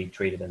ever be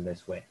treated in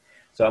this way.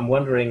 So I'm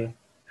wondering,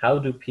 how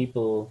do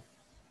people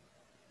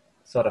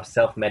sort of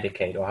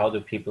self-medicate, or how do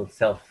people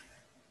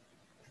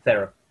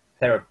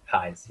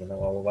self-therapize,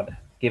 or what,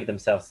 give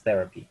themselves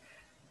therapy?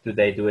 Do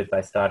they do it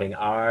by starting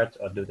art,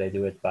 or do they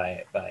do it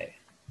by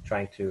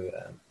trying to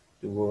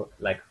do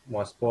like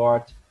more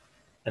sport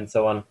and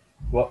so on?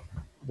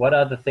 What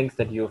are the things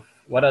that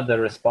what are the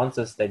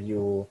responses that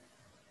you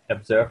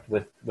observed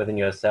within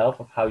yourself,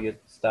 of how you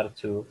started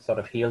to sort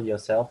of heal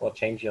yourself or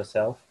change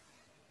yourself?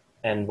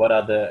 And what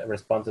are the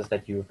responses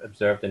that you've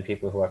observed in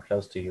people who are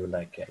close to you,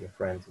 like your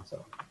friends and so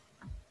on?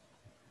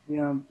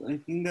 yeah, I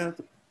think that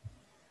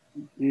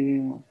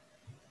the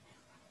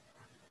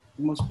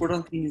most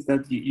important thing is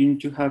that you need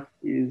to have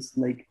is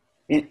like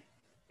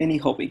any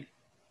hobby,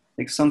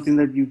 like something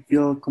that you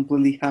feel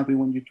completely happy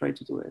when you try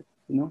to do it,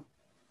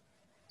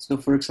 So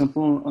for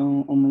example,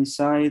 on my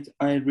side,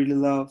 I really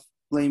love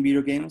playing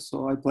video games.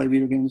 So I play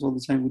video games all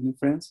the time with my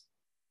friends.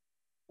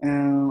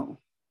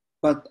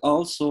 But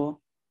also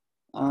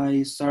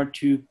I start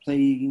to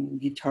play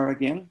guitar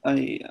again.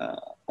 I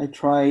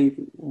tried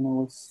when I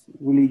was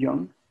really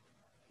young,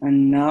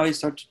 and now I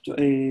start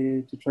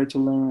to try to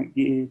learn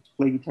to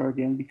play guitar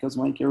again because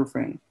my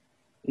girlfriend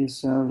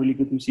is a really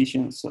good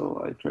musician.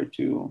 So I try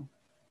to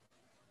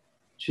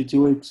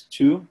do it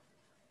too.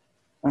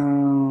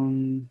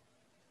 Um,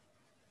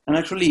 and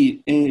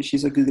actually,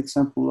 she's a good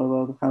example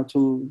about how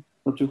to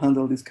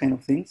handle these kind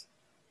of things,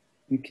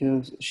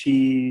 because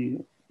she,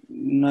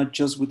 not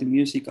just with the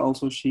music,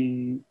 also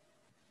she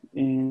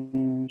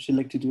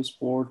liked to do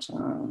sports,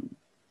 and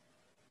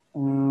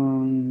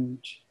um,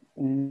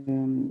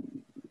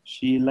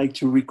 she liked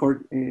to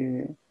record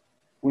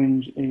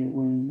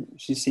when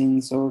she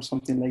sings or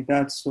something like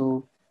that.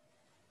 So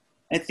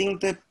I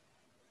think that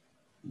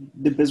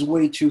the best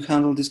way to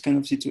handle this kind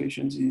of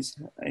situations is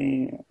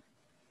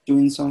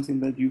doing something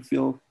that you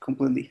feel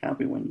completely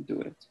happy when you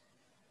do it.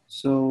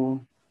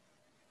 So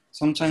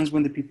sometimes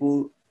when the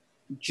people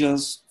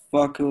just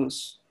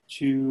focus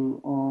to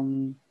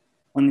on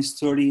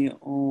study,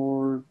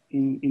 or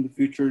in the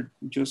future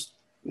just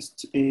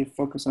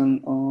focus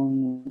on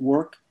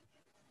work,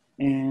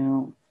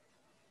 and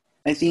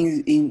I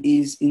think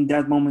is in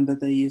that moment that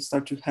they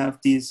start to have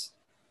this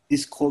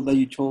call that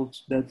you told,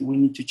 that we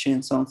need to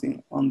change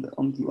something on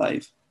the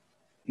life,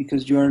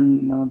 because you are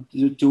not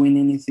doing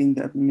anything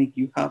that make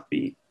you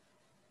happy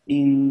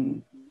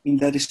in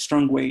that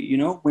strong way. You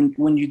know,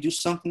 when you do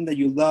something that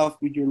you love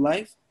with your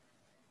life,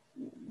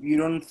 you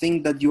don't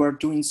think that you are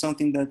doing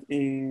something that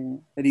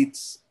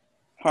it's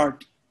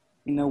hard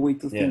in a way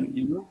to Yeah. think.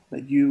 You know,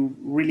 that you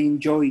really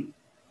enjoy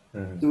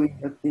Mm-hmm. doing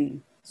that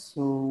thing.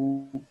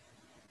 So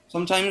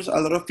sometimes a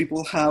lot of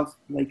people have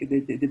like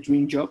the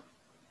dream job,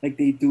 like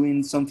they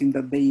doing something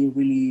that they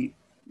really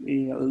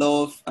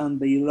love, and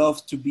they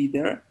love to be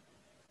there.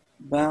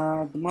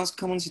 But the most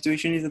common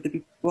situation is that the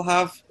people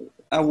have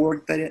a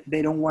work that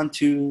they don't want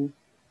to,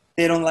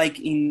 they don't like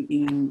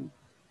in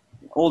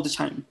all the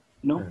time,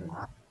 you know,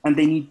 Mm-hmm. and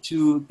they need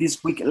to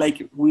this week,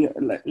 like we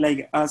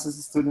like us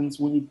as students,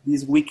 we need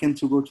this weekend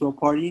to go to a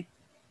party.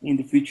 In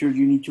the future,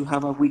 you need to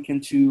have a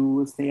weekend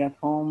to stay at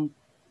home,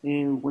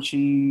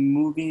 watching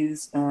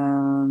movies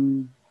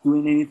and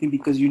doing anything,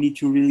 because you need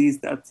to release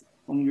that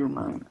from your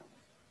mind.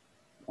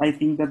 I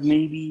think that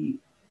maybe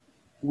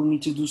we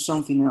need to do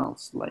something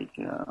else, like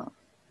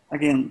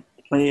again,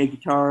 play a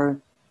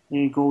guitar,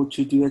 go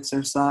to do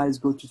exercise,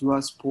 go to do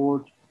a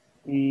sport,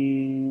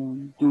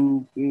 and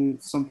do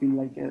something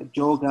like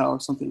yoga or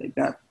something like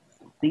that.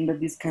 I think that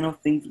these kind of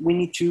things uh,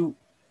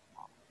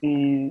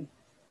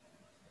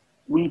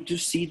 we need to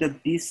see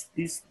that these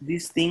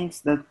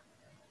things that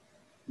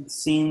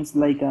seems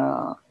like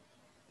a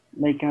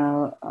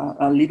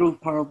little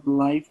part of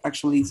life,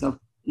 actually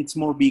it's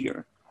more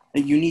bigger.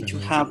 Like you need to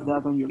have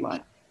that on your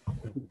life.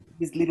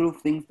 These little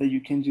things that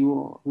you can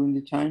do during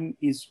the time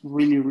is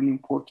really really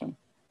important.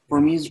 For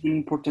me, it's really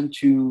important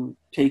to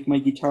take my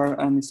guitar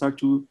and start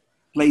to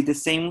play the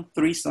same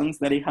three songs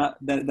that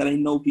that I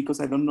know, because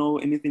I don't know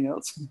anything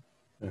else.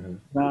 Mm-hmm.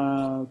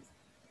 But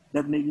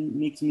that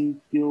makes me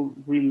feel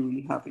really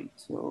really happy.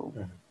 So,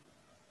 Mm-hmm.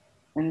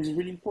 and it's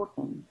really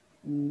important.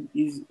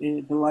 Is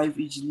the life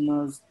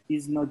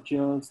is not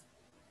just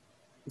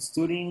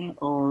studying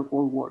or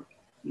work.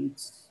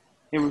 It's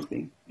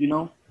everything. You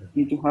know,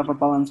 you need to have a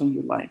balance on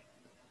your life,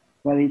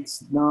 but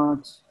it's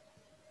not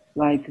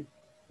like,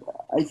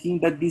 I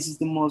think that this is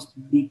the most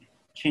big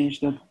change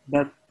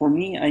that for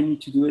me I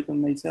need to do it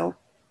on myself,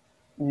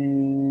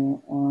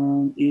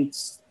 and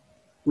it's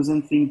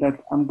doesn't think that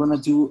I'm gonna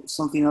do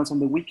something else on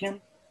the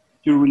weekend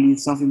to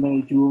release something that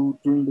I do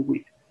during the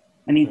week.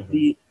 I Mm-hmm.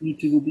 need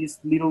to do these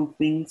little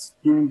things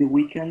during the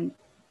weekend,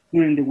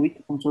 during the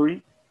week. I'm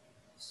sorry,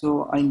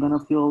 so I'm gonna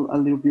feel a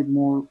little bit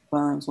more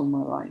balance on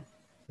my life,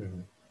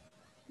 Mm-hmm.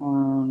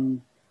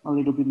 and a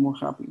little bit more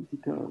happy,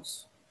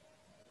 because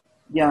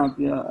yeah,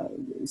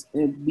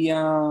 be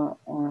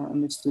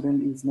an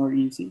student is not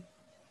easy.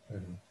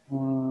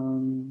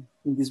 Mm-hmm.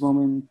 In this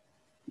moment,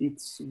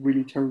 it's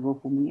really terrible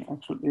for me.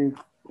 Actually,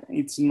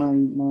 it's my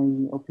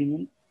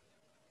opinion,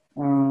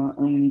 and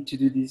we need to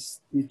do these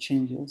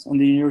changes. And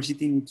the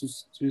university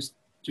needs to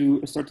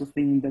start to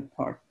think in that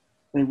part,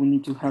 that we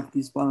need to have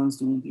this balance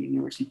during the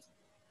university.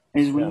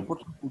 And it's really Yeah.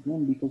 important for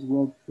them, because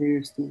we're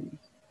their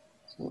students.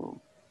 So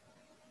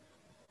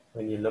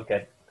When you look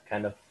at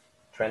kind of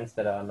trends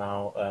that are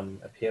now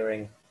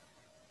appearing,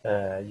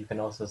 you can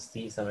also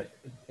see some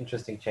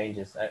interesting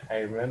changes. I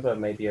remember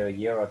maybe a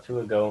year or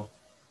two ago,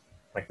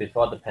 like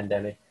before the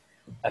pandemic,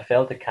 I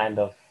felt a kind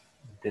of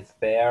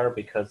despair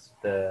because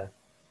the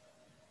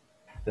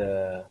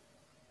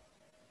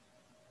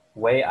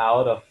way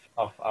out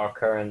of our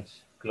current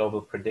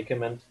global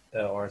predicament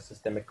or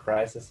systemic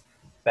crisis.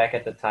 Back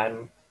at the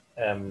time,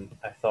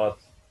 I thought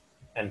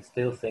and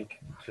still think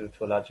to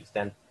a large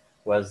extent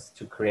was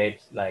to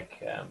create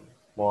like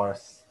more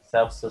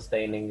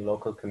self-sustaining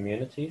local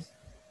communities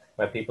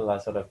where people are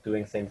sort of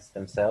doing things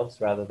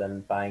themselves rather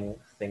than buying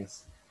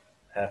things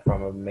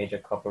from a major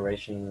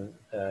corporation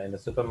in the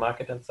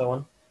supermarket and so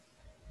on.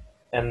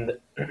 And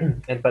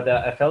but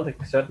I felt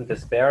a certain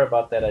despair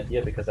about that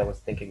idea because I was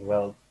thinking,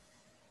 well,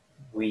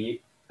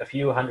 we a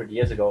few hundred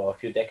years ago or a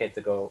few decades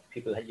ago,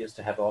 people used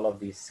to have all of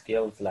these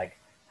skills like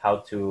how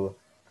to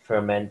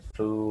ferment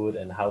food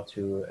and how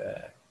to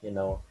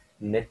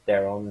knit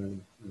their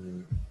own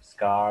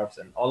scarves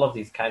and all of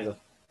these kinds of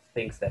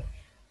things that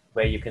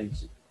where you can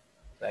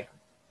like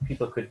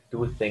people could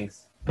do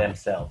things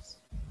themselves,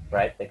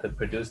 right? They could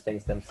produce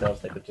things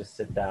themselves. They could just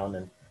sit down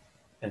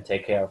and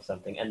take care of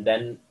something. And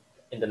then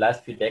in the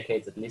last few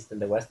decades, at least in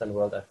the Western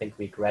world, I think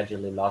we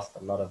gradually lost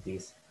a lot of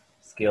these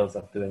skills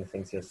of doing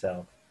things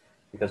yourself,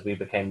 because we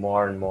became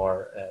more and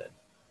more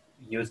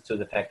used to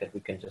the fact that we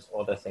can just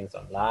order things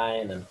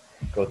online and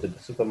go to the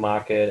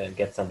supermarket and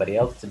get somebody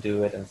else to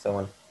do it and so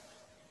on.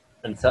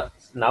 And so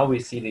now we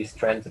see these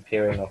trends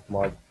appearing of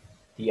more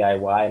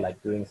DIY,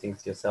 like doing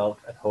things yourself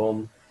at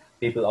home.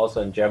 People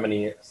also in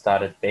Germany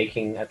started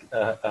baking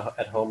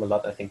at home a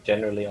lot. I think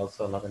generally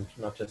also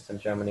not just in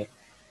Germany,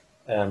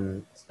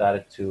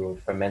 started to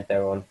ferment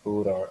their own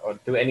food or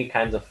do any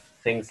kinds of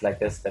things like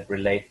this that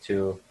relate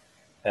to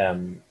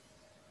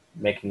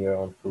making your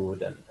own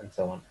food and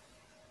so on.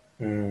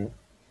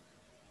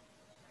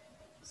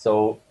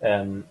 So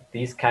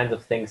these kinds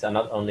of things are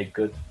not only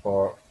good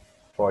for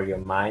your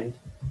mind,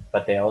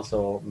 but they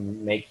also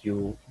make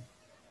you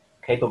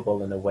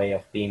capable in a way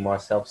of being more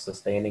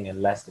self-sustaining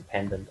and less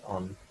dependent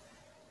on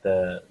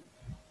the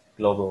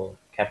global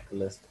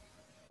capitalist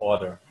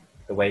order,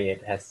 the way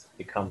it has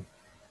become.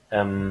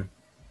 So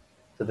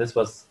this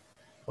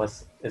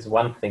is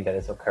one thing that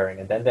is occurring,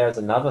 and then there's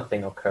another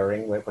thing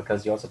occurring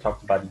because you also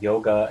talked about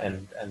yoga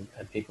and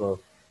people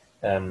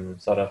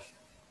sort of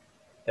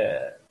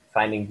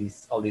finding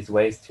all these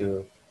ways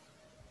to,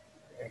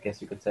 I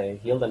guess you could say,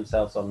 heal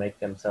themselves or make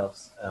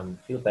themselves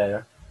feel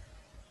better.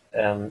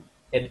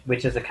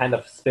 Which is a kind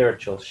of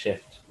spiritual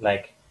shift,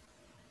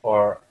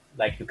 or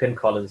you can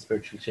call it a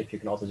spiritual shift. You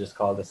can also just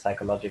call it a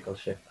psychological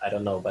shift. I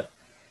don't know, but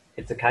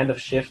it's a kind of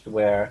shift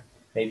where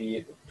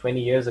maybe 20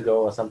 years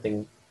ago or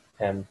something,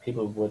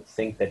 people would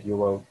think that you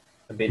were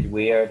a bit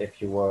weird if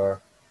you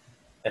were,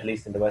 at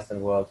least in the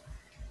Western world,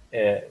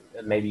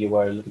 maybe you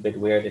were a little bit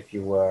weird if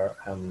you were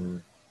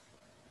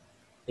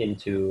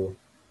into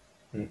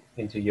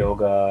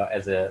yoga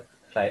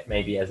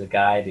maybe as a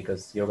guy,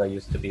 because yoga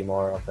used to be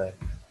more of a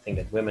thing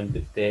that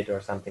women did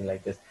or something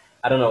like this.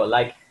 I don't know,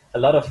 like a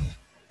lot of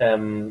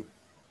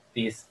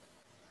these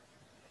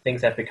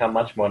things have become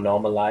much more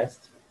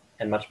normalized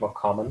and much more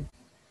common,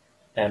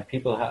 and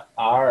people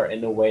are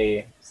in a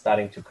way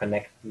starting to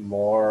connect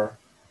more,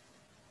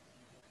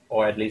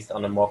 or at least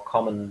on a more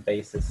common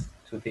basis,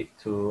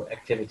 to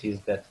activities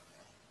that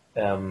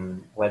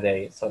where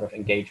they sort of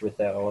engage with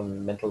their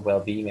own mental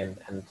well-being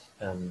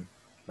and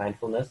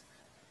mindfulness.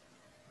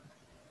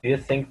 Do you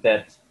think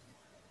that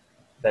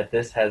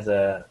this has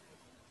that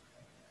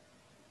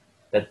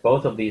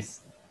both of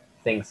these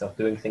things of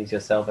doing things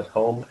yourself at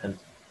home and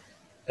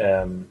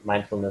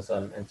mindfulness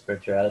and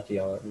spirituality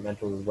or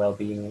mental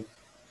well-being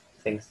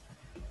things,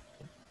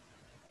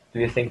 do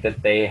you think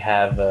that they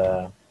have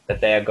that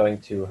they are going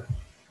to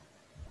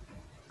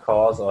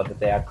cause, or that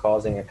they are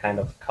causing, a kind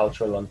of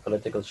cultural and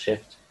political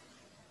shift,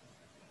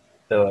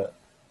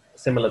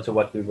 similar to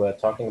what we were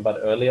talking about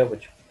earlier,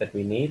 that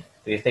we need?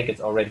 Do you think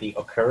it's already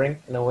occurring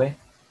in a way?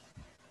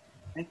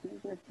 I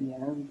think that, yeah,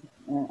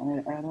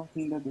 I don't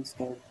think that it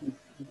started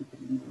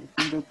politically.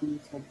 I think that we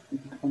start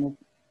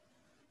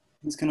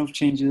this kind of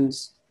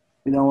changes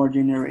with our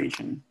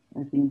generation.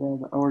 I think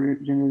that our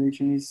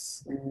generation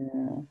is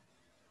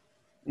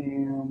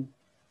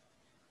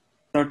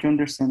start to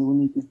understand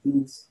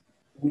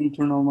we need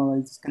to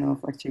normalize this kind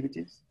of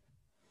activities,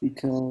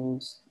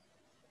 because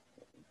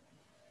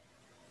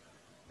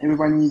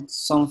everybody needs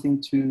something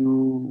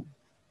to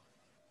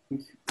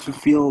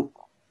feel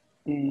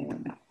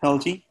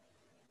healthy,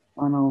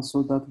 and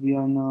also that we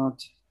are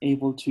not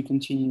able to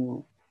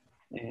continue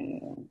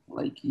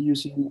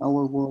using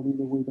our world in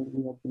the way that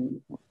we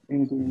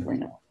are doing right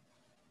now.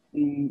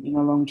 In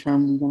a long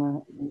term,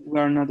 we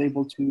are not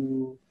able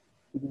to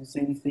do the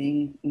same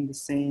thing in the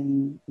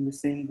same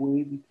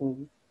way,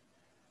 because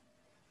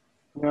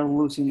we are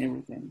losing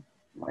everything,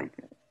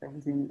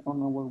 everything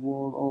on our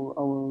world, all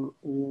our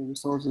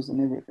resources and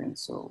everything.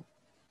 So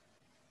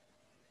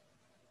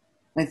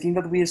I think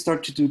that we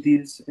start to do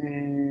this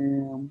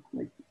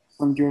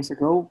some years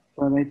ago,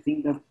 but I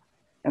think that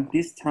at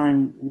this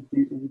time, with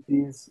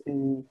this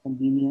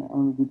pandemic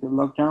and with the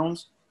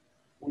lockdowns,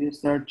 we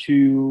start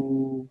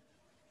to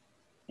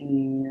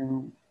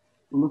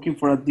looking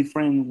for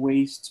different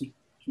ways to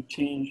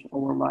change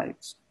our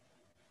lives,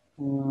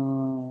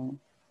 and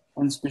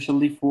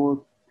especially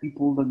for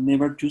people that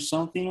never do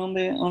something on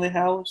the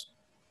house.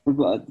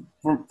 But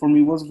for me,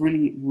 it was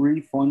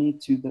really funny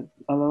too that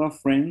a lot of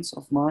friends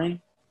of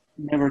mine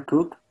never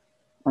cook,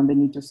 and they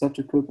need to start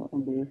to cook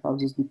on their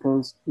houses,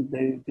 because if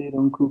they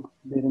don't cook,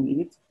 they don't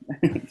eat.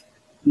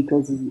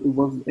 Because it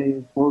was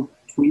for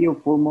 3 or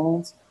 4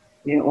 months,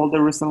 all the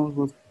restaurants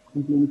was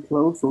completely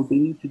closed, so they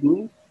need to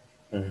do it.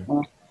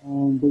 Mm-hmm.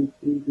 And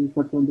they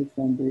start to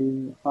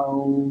understand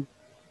how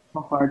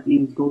hard it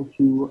is go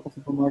to a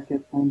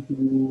supermarket and to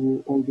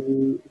do all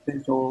the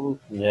essential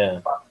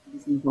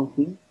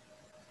things.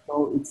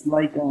 So it's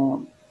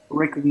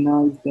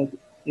recognize that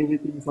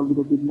everything is a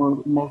little bit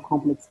more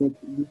complex than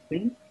we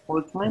think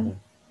all the time.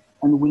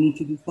 Mm-hmm. And we need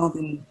to do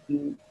something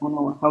on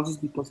our houses,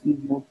 because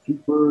it's more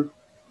cheaper,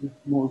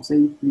 it's more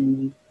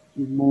safety,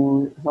 it's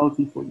more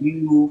healthy for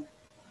you.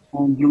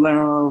 and you learn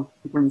a lot of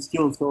different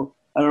skills. So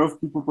a lot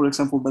of people, for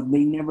example, that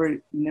they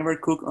never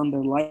cook on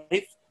their life,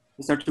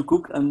 they start to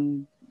cook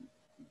and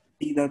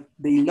see that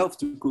they love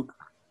to cook.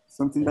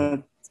 Something Mhm.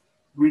 that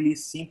really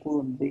simple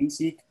and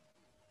basic.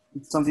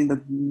 It's something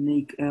that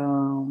make,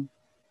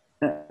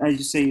 as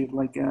you say,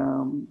 like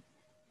and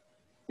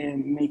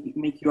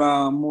make you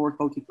a more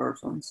healthy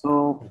person.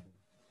 So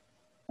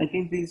I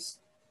think these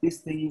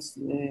things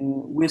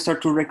we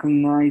start to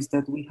recognize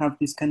that we have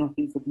these kind of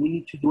things that we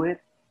need to do it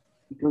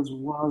because it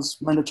was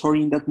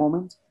mandatory in that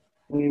moment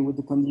with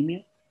the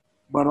pandemic,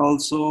 but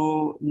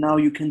also now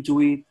you can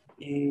do it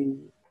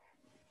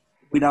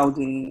without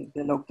the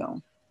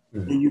lockdown.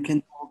 Mhm. You can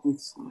do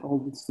all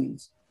these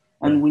things,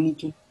 Yeah. and we need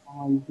to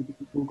know if the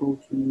people go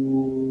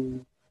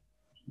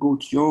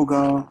to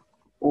yoga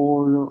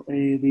or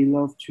they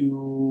love to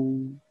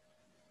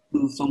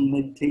do some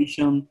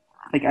meditation.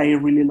 Like I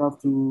really love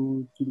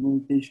to do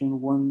meditation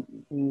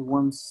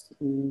once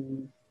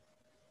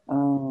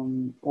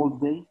all the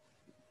day,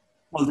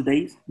 all the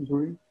days.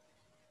 Sorry.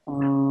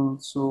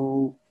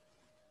 So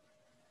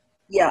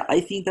yeah, I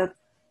think that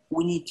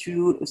we need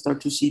to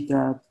start to see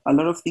that a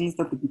lot of things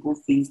that the people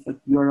think that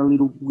you are a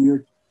little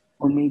weird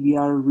or maybe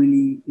are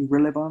really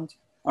irrelevant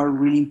are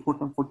really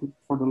important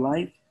for the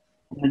life,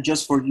 not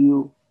just for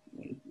you.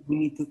 We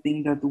need to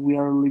think that we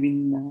are living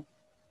in a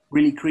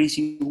really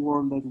crazy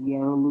world that we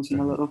are losing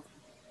a Mhm. lot of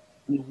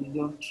if we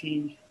don't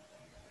change,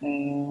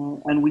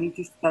 and we need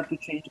to start to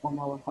change on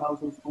our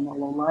houses, on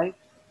our life,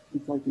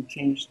 and try to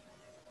change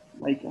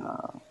like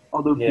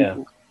other Yeah.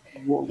 people.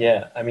 World.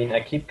 Yeah, I mean,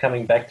 I keep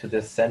coming back to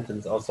this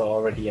sentence also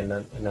already in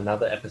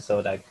another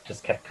episode. I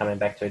just kept coming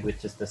back to it,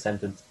 which is the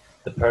sentence,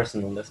 the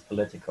personal is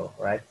political,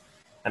 right?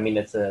 I mean,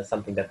 it's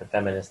something that the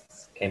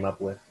feminists came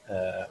up with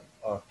a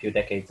few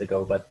decades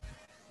ago, but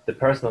the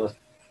personal is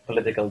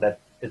political, that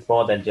it's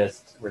more than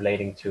just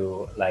relating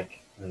to like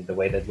the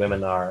way that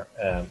women are,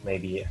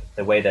 maybe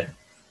the way that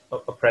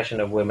oppression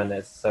of women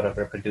is sort of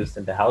reproduced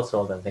in the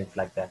household and things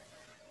like that.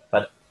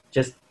 But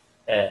just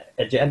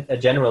a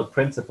general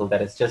principle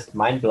that is just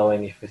mind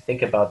blowing if you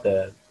think about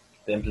the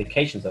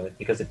implications of it,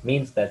 because it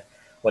means that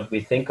what we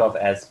think of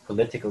as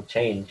political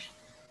change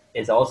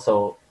is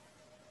also,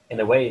 in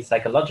a way,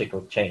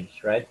 psychological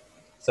change, right?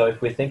 So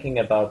if we're thinking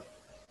about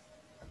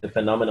the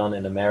phenomenon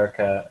in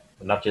America,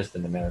 not just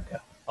in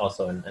America,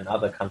 also in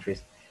other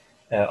countries,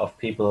 of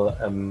people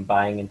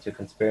buying into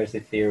conspiracy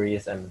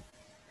theories um,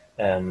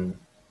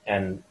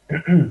 and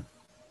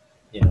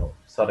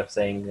sort of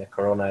saying that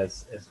Corona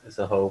is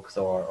a hoax,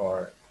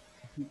 or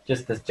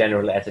just this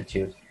general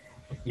attitude.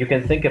 You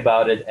can think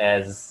about it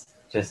as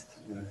just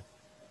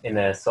in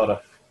a sort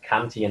of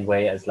Kantian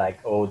way as like,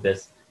 oh,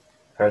 this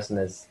person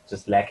is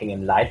just lacking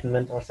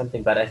enlightenment or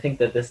something. But I think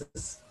that this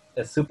is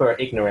a super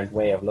ignorant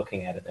way of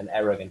looking at it, and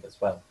arrogant as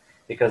well.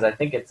 Because I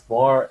think it's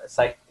more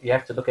you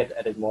have to look at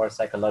it more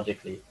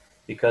psychologically.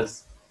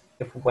 Because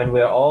if when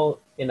we're all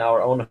in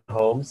our own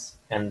homes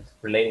and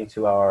relating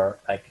to our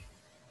like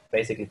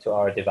basically to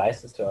our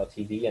devices, to our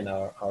TV and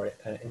our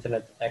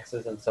internet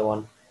access and so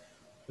on,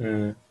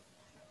 mm,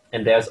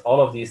 and there's all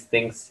of these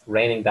things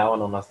raining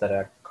down on us that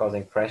are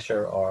causing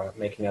pressure or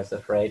making us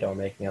afraid or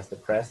making us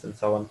depressed and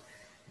so on.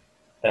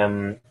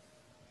 Um,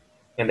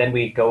 and then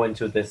we go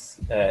into this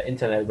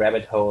internet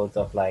rabbit holes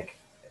of like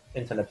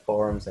internet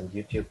forums and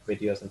YouTube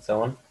videos and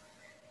so on.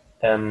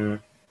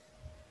 Um,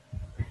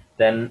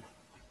 then,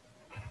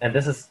 and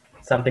this is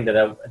something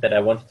that I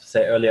wanted to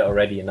say earlier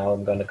already, and now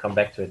I'm going to come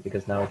back to it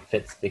because now it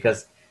fits.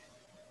 Because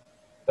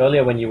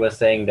earlier when you were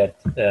saying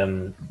that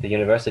the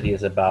university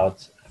is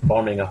about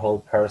forming a whole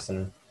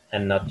person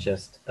and not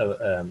just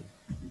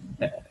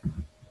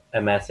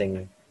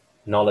amassing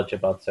knowledge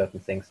about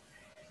certain things.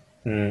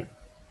 Mm,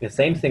 the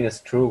same thing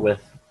is true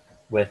with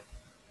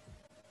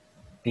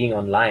being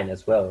online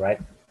as well,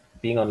 right?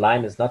 Being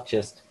online is not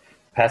just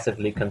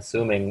passively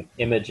consuming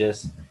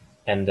images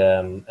and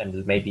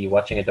maybe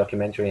watching a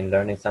documentary and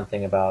learning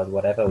something about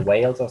whatever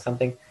whales or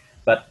something,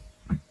 but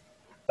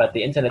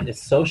the internet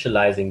is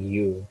socializing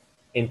you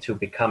into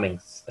becoming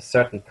a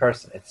certain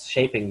person. It's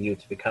shaping you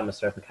to become a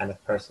certain kind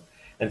of person.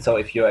 And so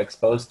if you're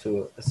exposed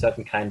to a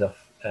certain kind of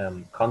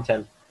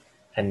content,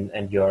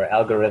 and your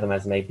algorithm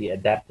has maybe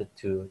adapted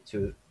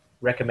to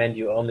recommend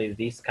you only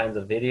these kinds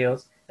of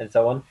videos and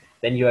so on,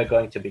 then you are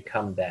going to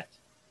become that.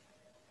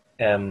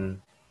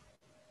 Um,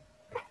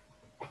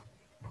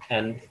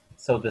 and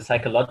so the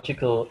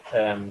psychological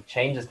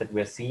changes that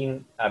we're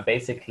seeing are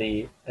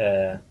basically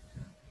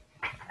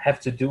have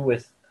to do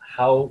with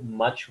how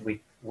much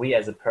we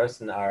as a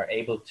person are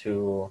able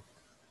to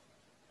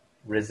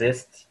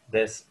resist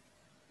this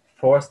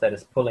force that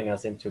is pulling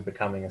us into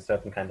becoming a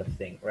certain kind of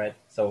thing, right?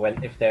 So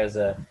when if there's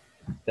the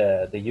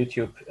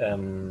YouTube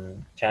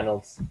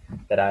channels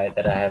that I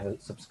have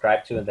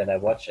subscribed to and that I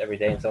watch every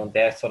day and so on,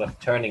 they're sort of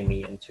turning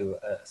me into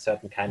a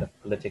certain kind of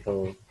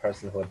political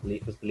person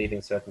who's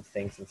believing certain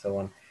things and so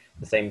on.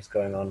 The same is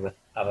going on with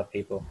other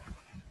people.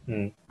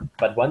 Mm.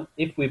 But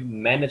if we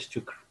manage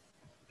to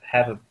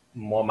have a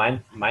more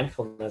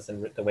mindfulness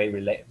in the way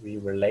we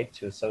relate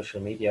to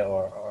social media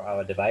or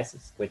our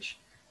devices, which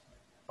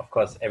of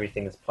course,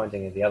 everything is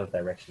pointing in the other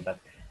direction, but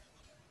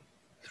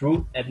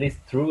at least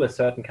through a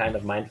certain kind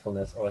of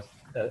mindfulness or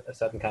a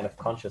certain kind of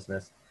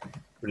consciousness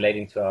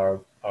relating to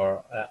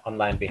our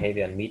online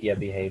behavior and media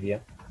behavior,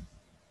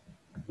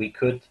 we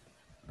could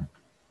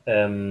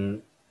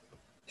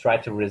try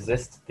to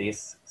resist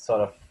these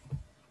sort of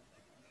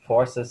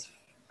forces.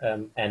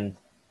 And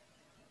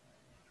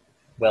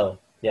well,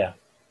 yeah,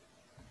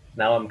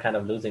 now I'm kind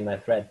of losing my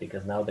thread,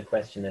 because now the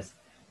question is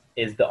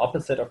the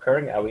opposite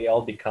occurring? Are we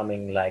all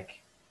becoming like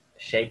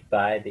shaped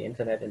by the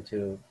internet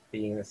into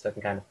being a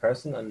certain kind of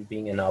person and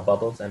being in our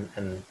bubbles, and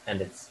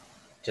it's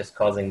just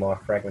causing more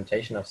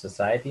fragmentation of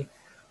society?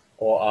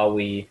 Or are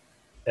we,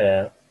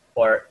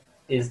 or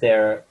is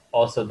there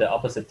also the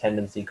opposite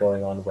tendency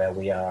going on, where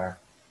we are,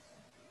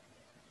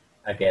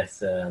 I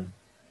guess,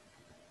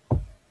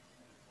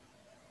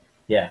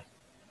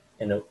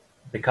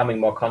 becoming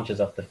more conscious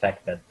of the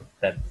fact that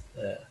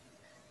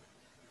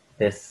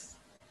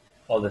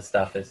all this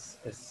stuff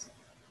is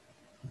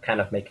kind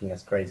of making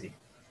us crazy?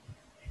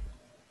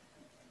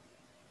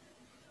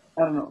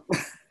 I don't know.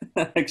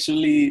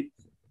 Actually,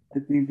 I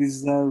think this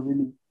is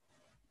really,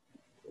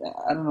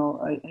 I don't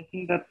know. I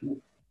think that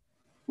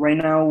right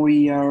now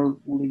we are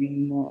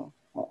living,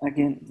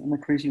 again, in a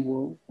crazy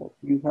world. That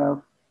you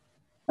have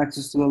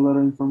access to a lot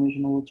of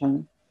information all the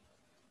time.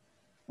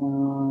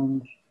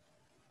 And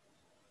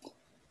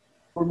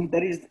for me,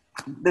 that is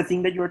the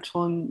thing that you are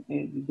telling,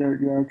 that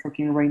you are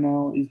talking right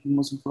now, is the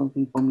most important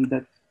thing for me,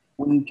 that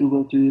we need to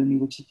go to the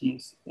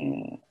universities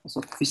as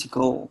a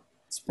physical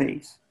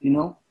space,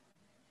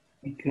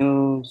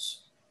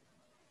 because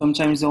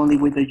sometimes the only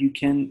way that you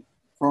can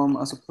form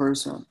as a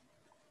person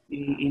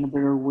in a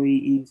better way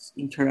is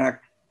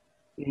interact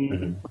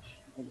with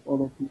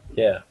other people.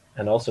 Yeah,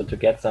 and also to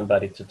get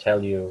somebody to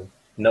tell you,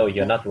 no,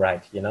 you're not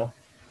right,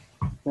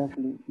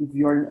 Exactly. If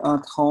you're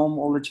at home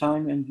all the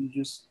time and you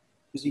just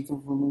receive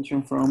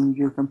information from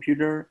your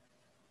computer,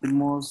 the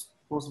most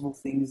possible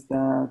thing is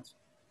that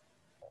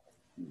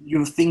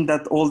you think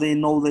that all the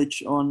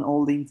knowledge on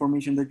all the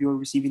information that you're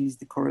receiving is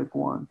the correct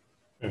one.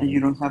 And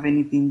you don't have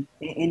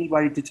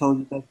anybody to tell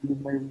you that you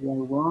maybe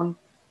are wrong,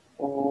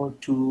 or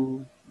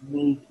to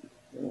make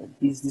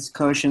these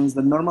discussions,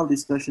 the normal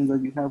discussions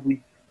that you have with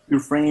your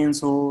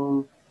friends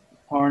or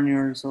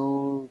partners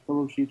or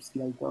fellowships,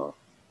 like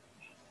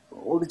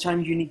all the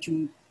time you need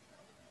to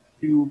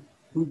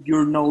put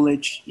your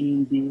knowledge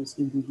in these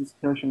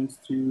discussions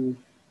to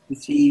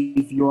see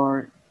if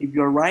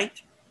you're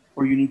right,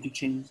 or you need to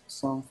change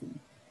something.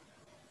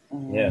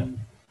 Yeah.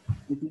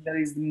 I think that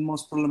is the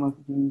most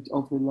problematic thing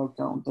of the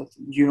lockdown, that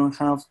you don't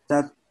have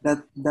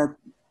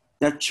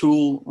that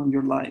tool on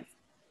your life.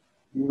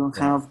 You don't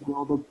have the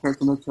other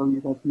person that tell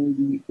you that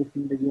maybe the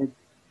thing that you're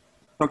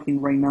talking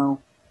right now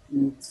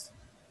it's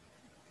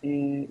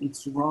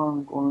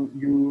wrong, or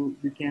you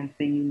can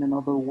think in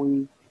another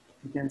way.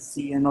 You can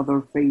see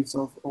another face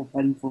of that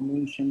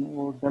information,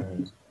 or that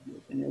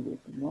and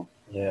everything,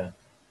 Yeah.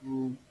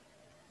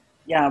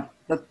 Yeah,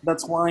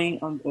 that's why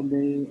on the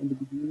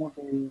beginning of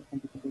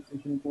the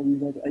conversation I told you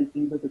that I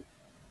think that the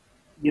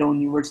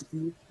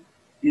university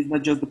is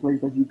not just the place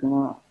that you're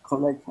gonna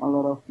collect a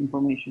lot of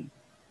information.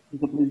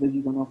 It's the place that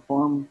you're gonna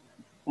form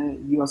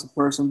you as a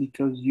person,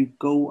 because you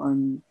go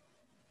and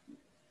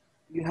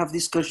you have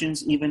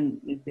discussions, even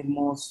in the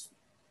most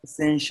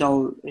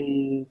essential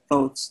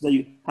thoughts that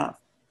you have,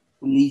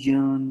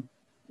 religion,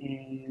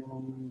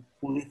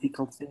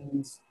 political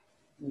things,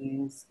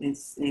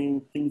 it's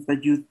things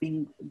that you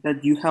think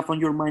that you have on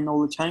your mind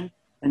all the time,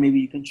 and maybe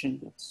you can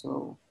change it.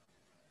 So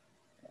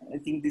I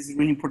think this is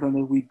really important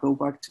that we go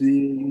back to the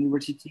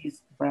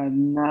universities, but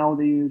now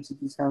the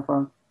universities have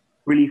a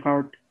really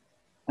hard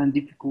and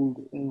difficult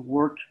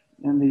work,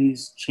 and it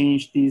is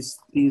changed this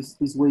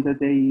way that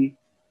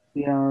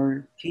they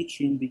are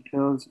teaching,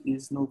 because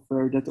it's not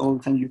fair that all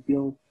the time you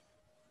feel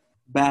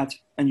bad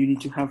and you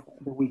need to have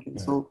the weekend.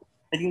 Yeah. So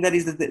I think that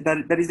is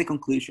that is the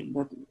conclusion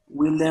that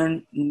we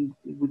learn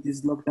with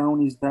this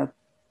lockdown, is that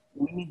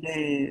we need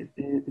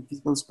the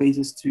physical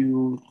spaces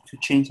to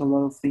change a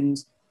lot of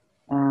things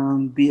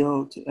and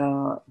build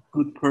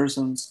good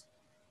persons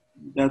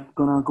that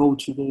gonna go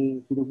to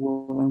the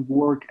world and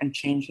work and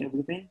change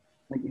everything.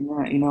 Like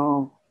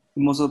the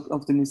most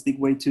optimistic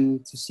way to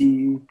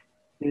see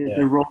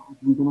the role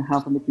we're gonna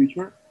have in the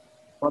future,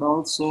 but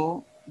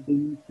also they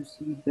need to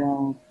see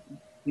that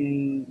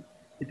the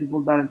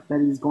people that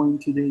is going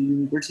to the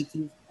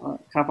universities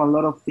have a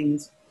lot of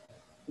things.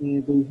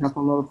 They have a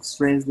lot of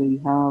stress. They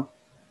have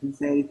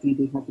anxiety.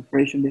 They have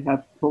depression. They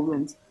have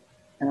problems.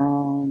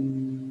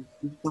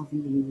 This is something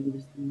that the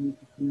university needs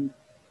to see.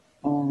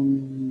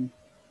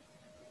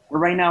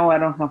 Right now, I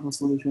don't have a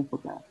solution for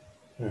that.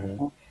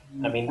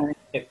 I mean,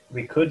 if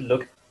we could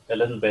look a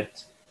little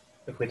bit,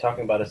 if we're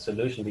talking about a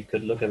solution, we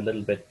could look a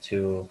little bit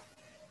to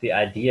the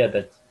idea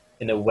that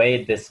in a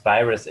way this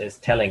virus is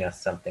telling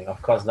us something.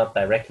 Of course, not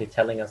directly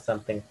telling us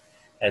something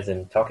as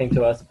in talking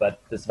to us, but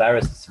this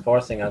virus is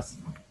forcing us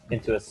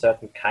into a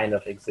certain kind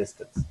of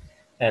existence.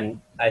 And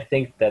I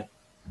think that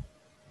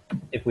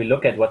if we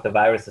look at what the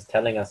virus is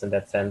telling us in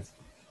that sense,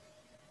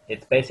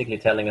 it's basically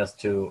telling us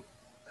to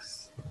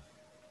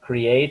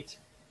create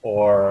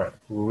or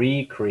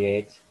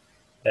recreate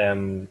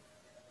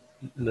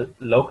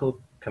local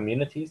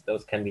communities.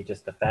 Those can be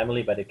just a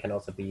family, but it can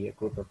also be a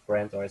group of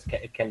friends, or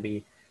it can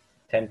be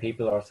 10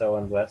 people or so,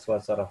 and we're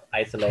sort of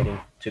isolating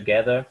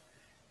together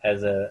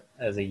as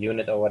a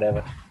unit or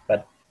whatever,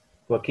 but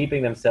who are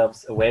keeping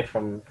themselves away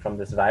from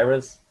this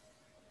virus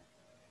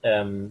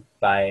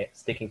by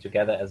sticking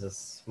together as a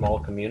small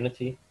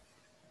community.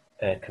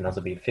 It can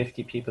also be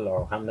 50 people or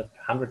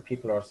 100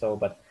 people or so,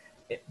 but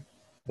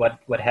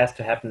what has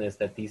to happen is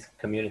that these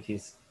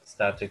communities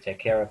start to take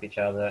care of each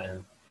other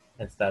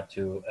and start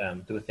to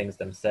do things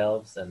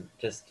themselves and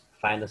just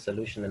find a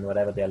solution in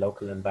whatever their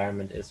local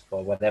environment is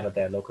for whatever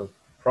their local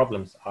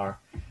problems are.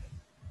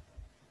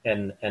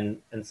 And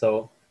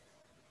so,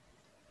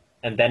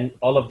 and then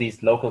all of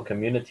these local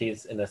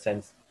communities, in a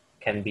sense,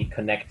 can be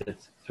connected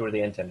through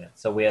the internet.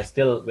 So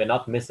we're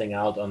not missing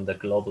out on the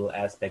global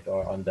aspect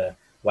or on the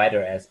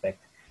wider aspect,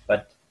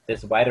 but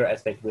this wider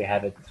aspect, we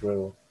have it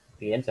through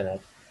the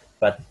internet.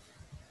 But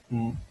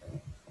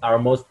our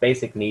most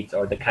basic needs,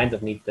 or the kinds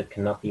of needs that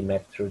cannot be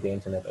met through the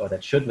internet, or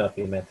that should not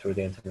be met through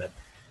the internet,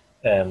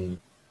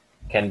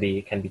 can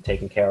be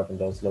taken care of in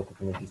those local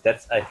communities.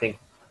 That's, I think,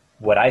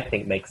 what I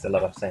think makes a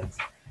lot of sense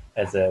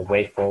as a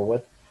way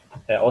forward.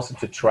 Also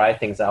to try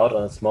things out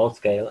on a small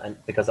scale, and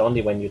because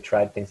only when you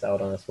try things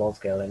out on a small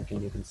scale, then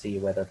you can see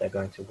whether they're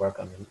going to work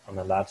on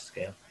a large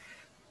scale.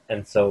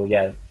 And so,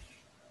 yeah,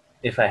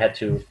 if I had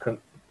to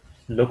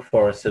look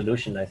for a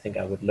solution, I think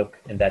I would look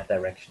in that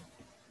direction.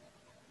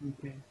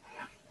 Okay.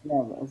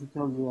 Yeah, as I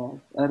told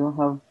you, I don't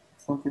have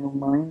something on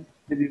mind.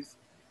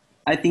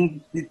 I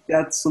think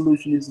that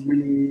solution is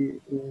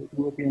really a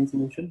European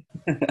solution.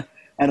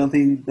 I don't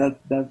think that's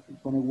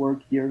going to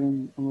work here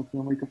in Latin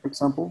America, for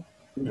example.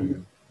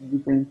 Mm-hmm.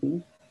 Different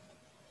things.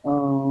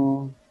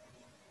 I'm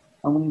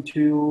going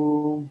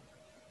to.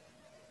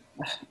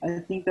 I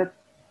think that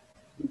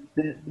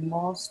the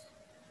most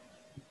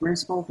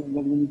principal thing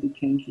that we need to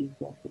change is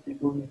that the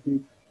people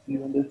need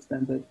to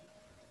understand that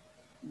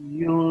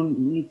you don't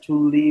need to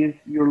live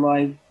your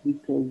life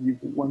because you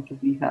want to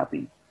be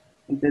happy.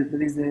 And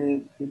that is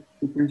the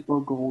principal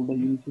goal that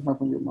you need to have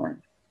on your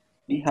mind.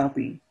 Be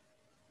happy,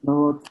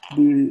 not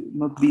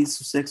be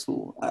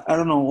successful. I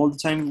don't know. All the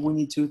time we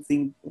need to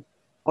think.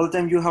 All the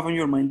time you have on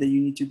your mind that you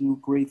need to do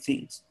great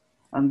things,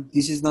 and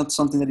this is not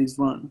something that is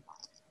wrong,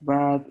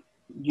 but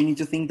you need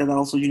to think that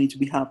also you need to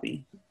be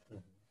happy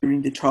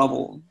during the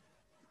travel,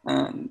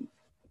 and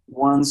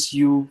once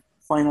you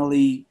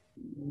finally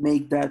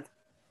make that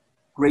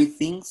great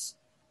things,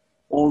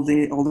 all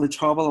the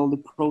travel, all the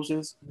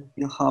process, you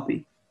feel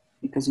happy,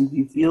 because if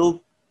you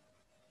feel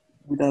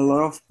with a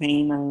lot of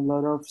pain and a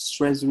lot of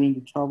stress during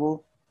the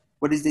travel,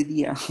 what is the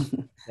idea?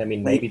 I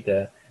mean, maybe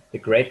the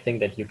great thing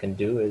that you can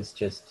do is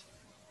just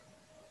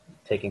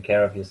taking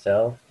care of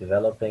yourself,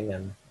 developing,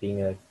 and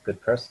being a good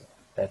person.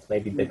 That's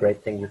maybe the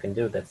great thing you can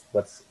do. That's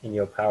what's in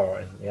your power.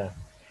 And yeah.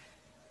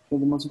 So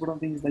the most important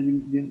thing is that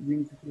you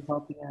need to feel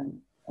happy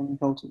and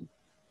healthy.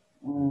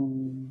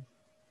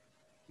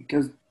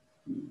 Because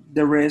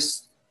the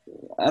rest,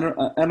 I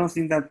don't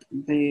think that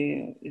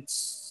it's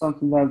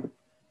something that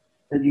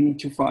you need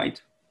to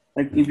fight.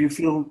 Like, if you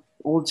feel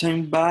all the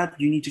time bad,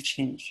 you need to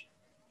change.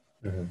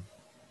 Mm-hmm.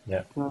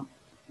 Yeah. So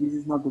this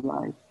is not the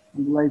life.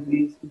 And the life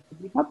is to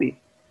be happy.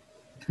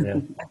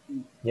 Yeah.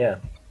 Yeah.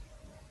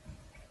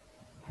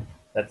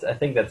 I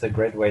think that's a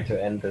great way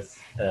to end this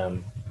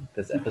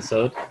this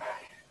episode.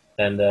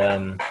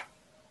 And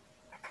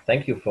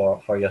thank you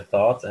for your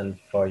thoughts and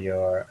for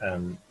your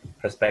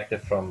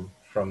perspective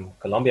from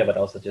Colombia, but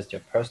also just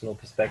your personal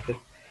perspective.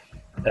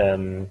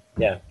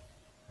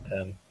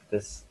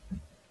 This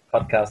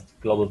podcast,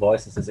 Global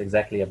Voices, is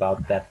exactly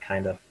about that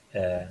kind of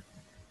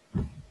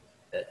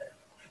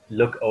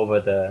look over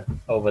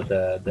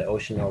the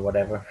ocean or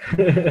whatever.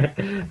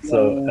 So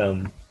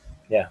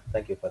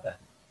thank you for that.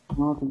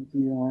 No, thank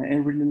you. I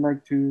really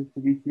like to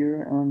be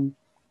here, and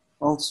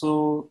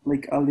also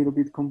like a little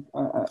bit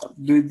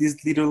do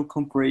this little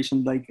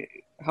comparison,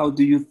 like how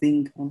do you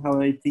think and how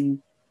I think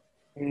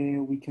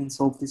we can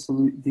solve this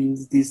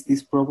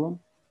problem.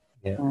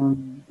 Yeah.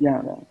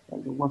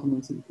 That was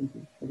amazing. Thank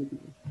you.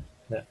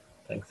 Yeah,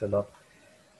 thanks a lot.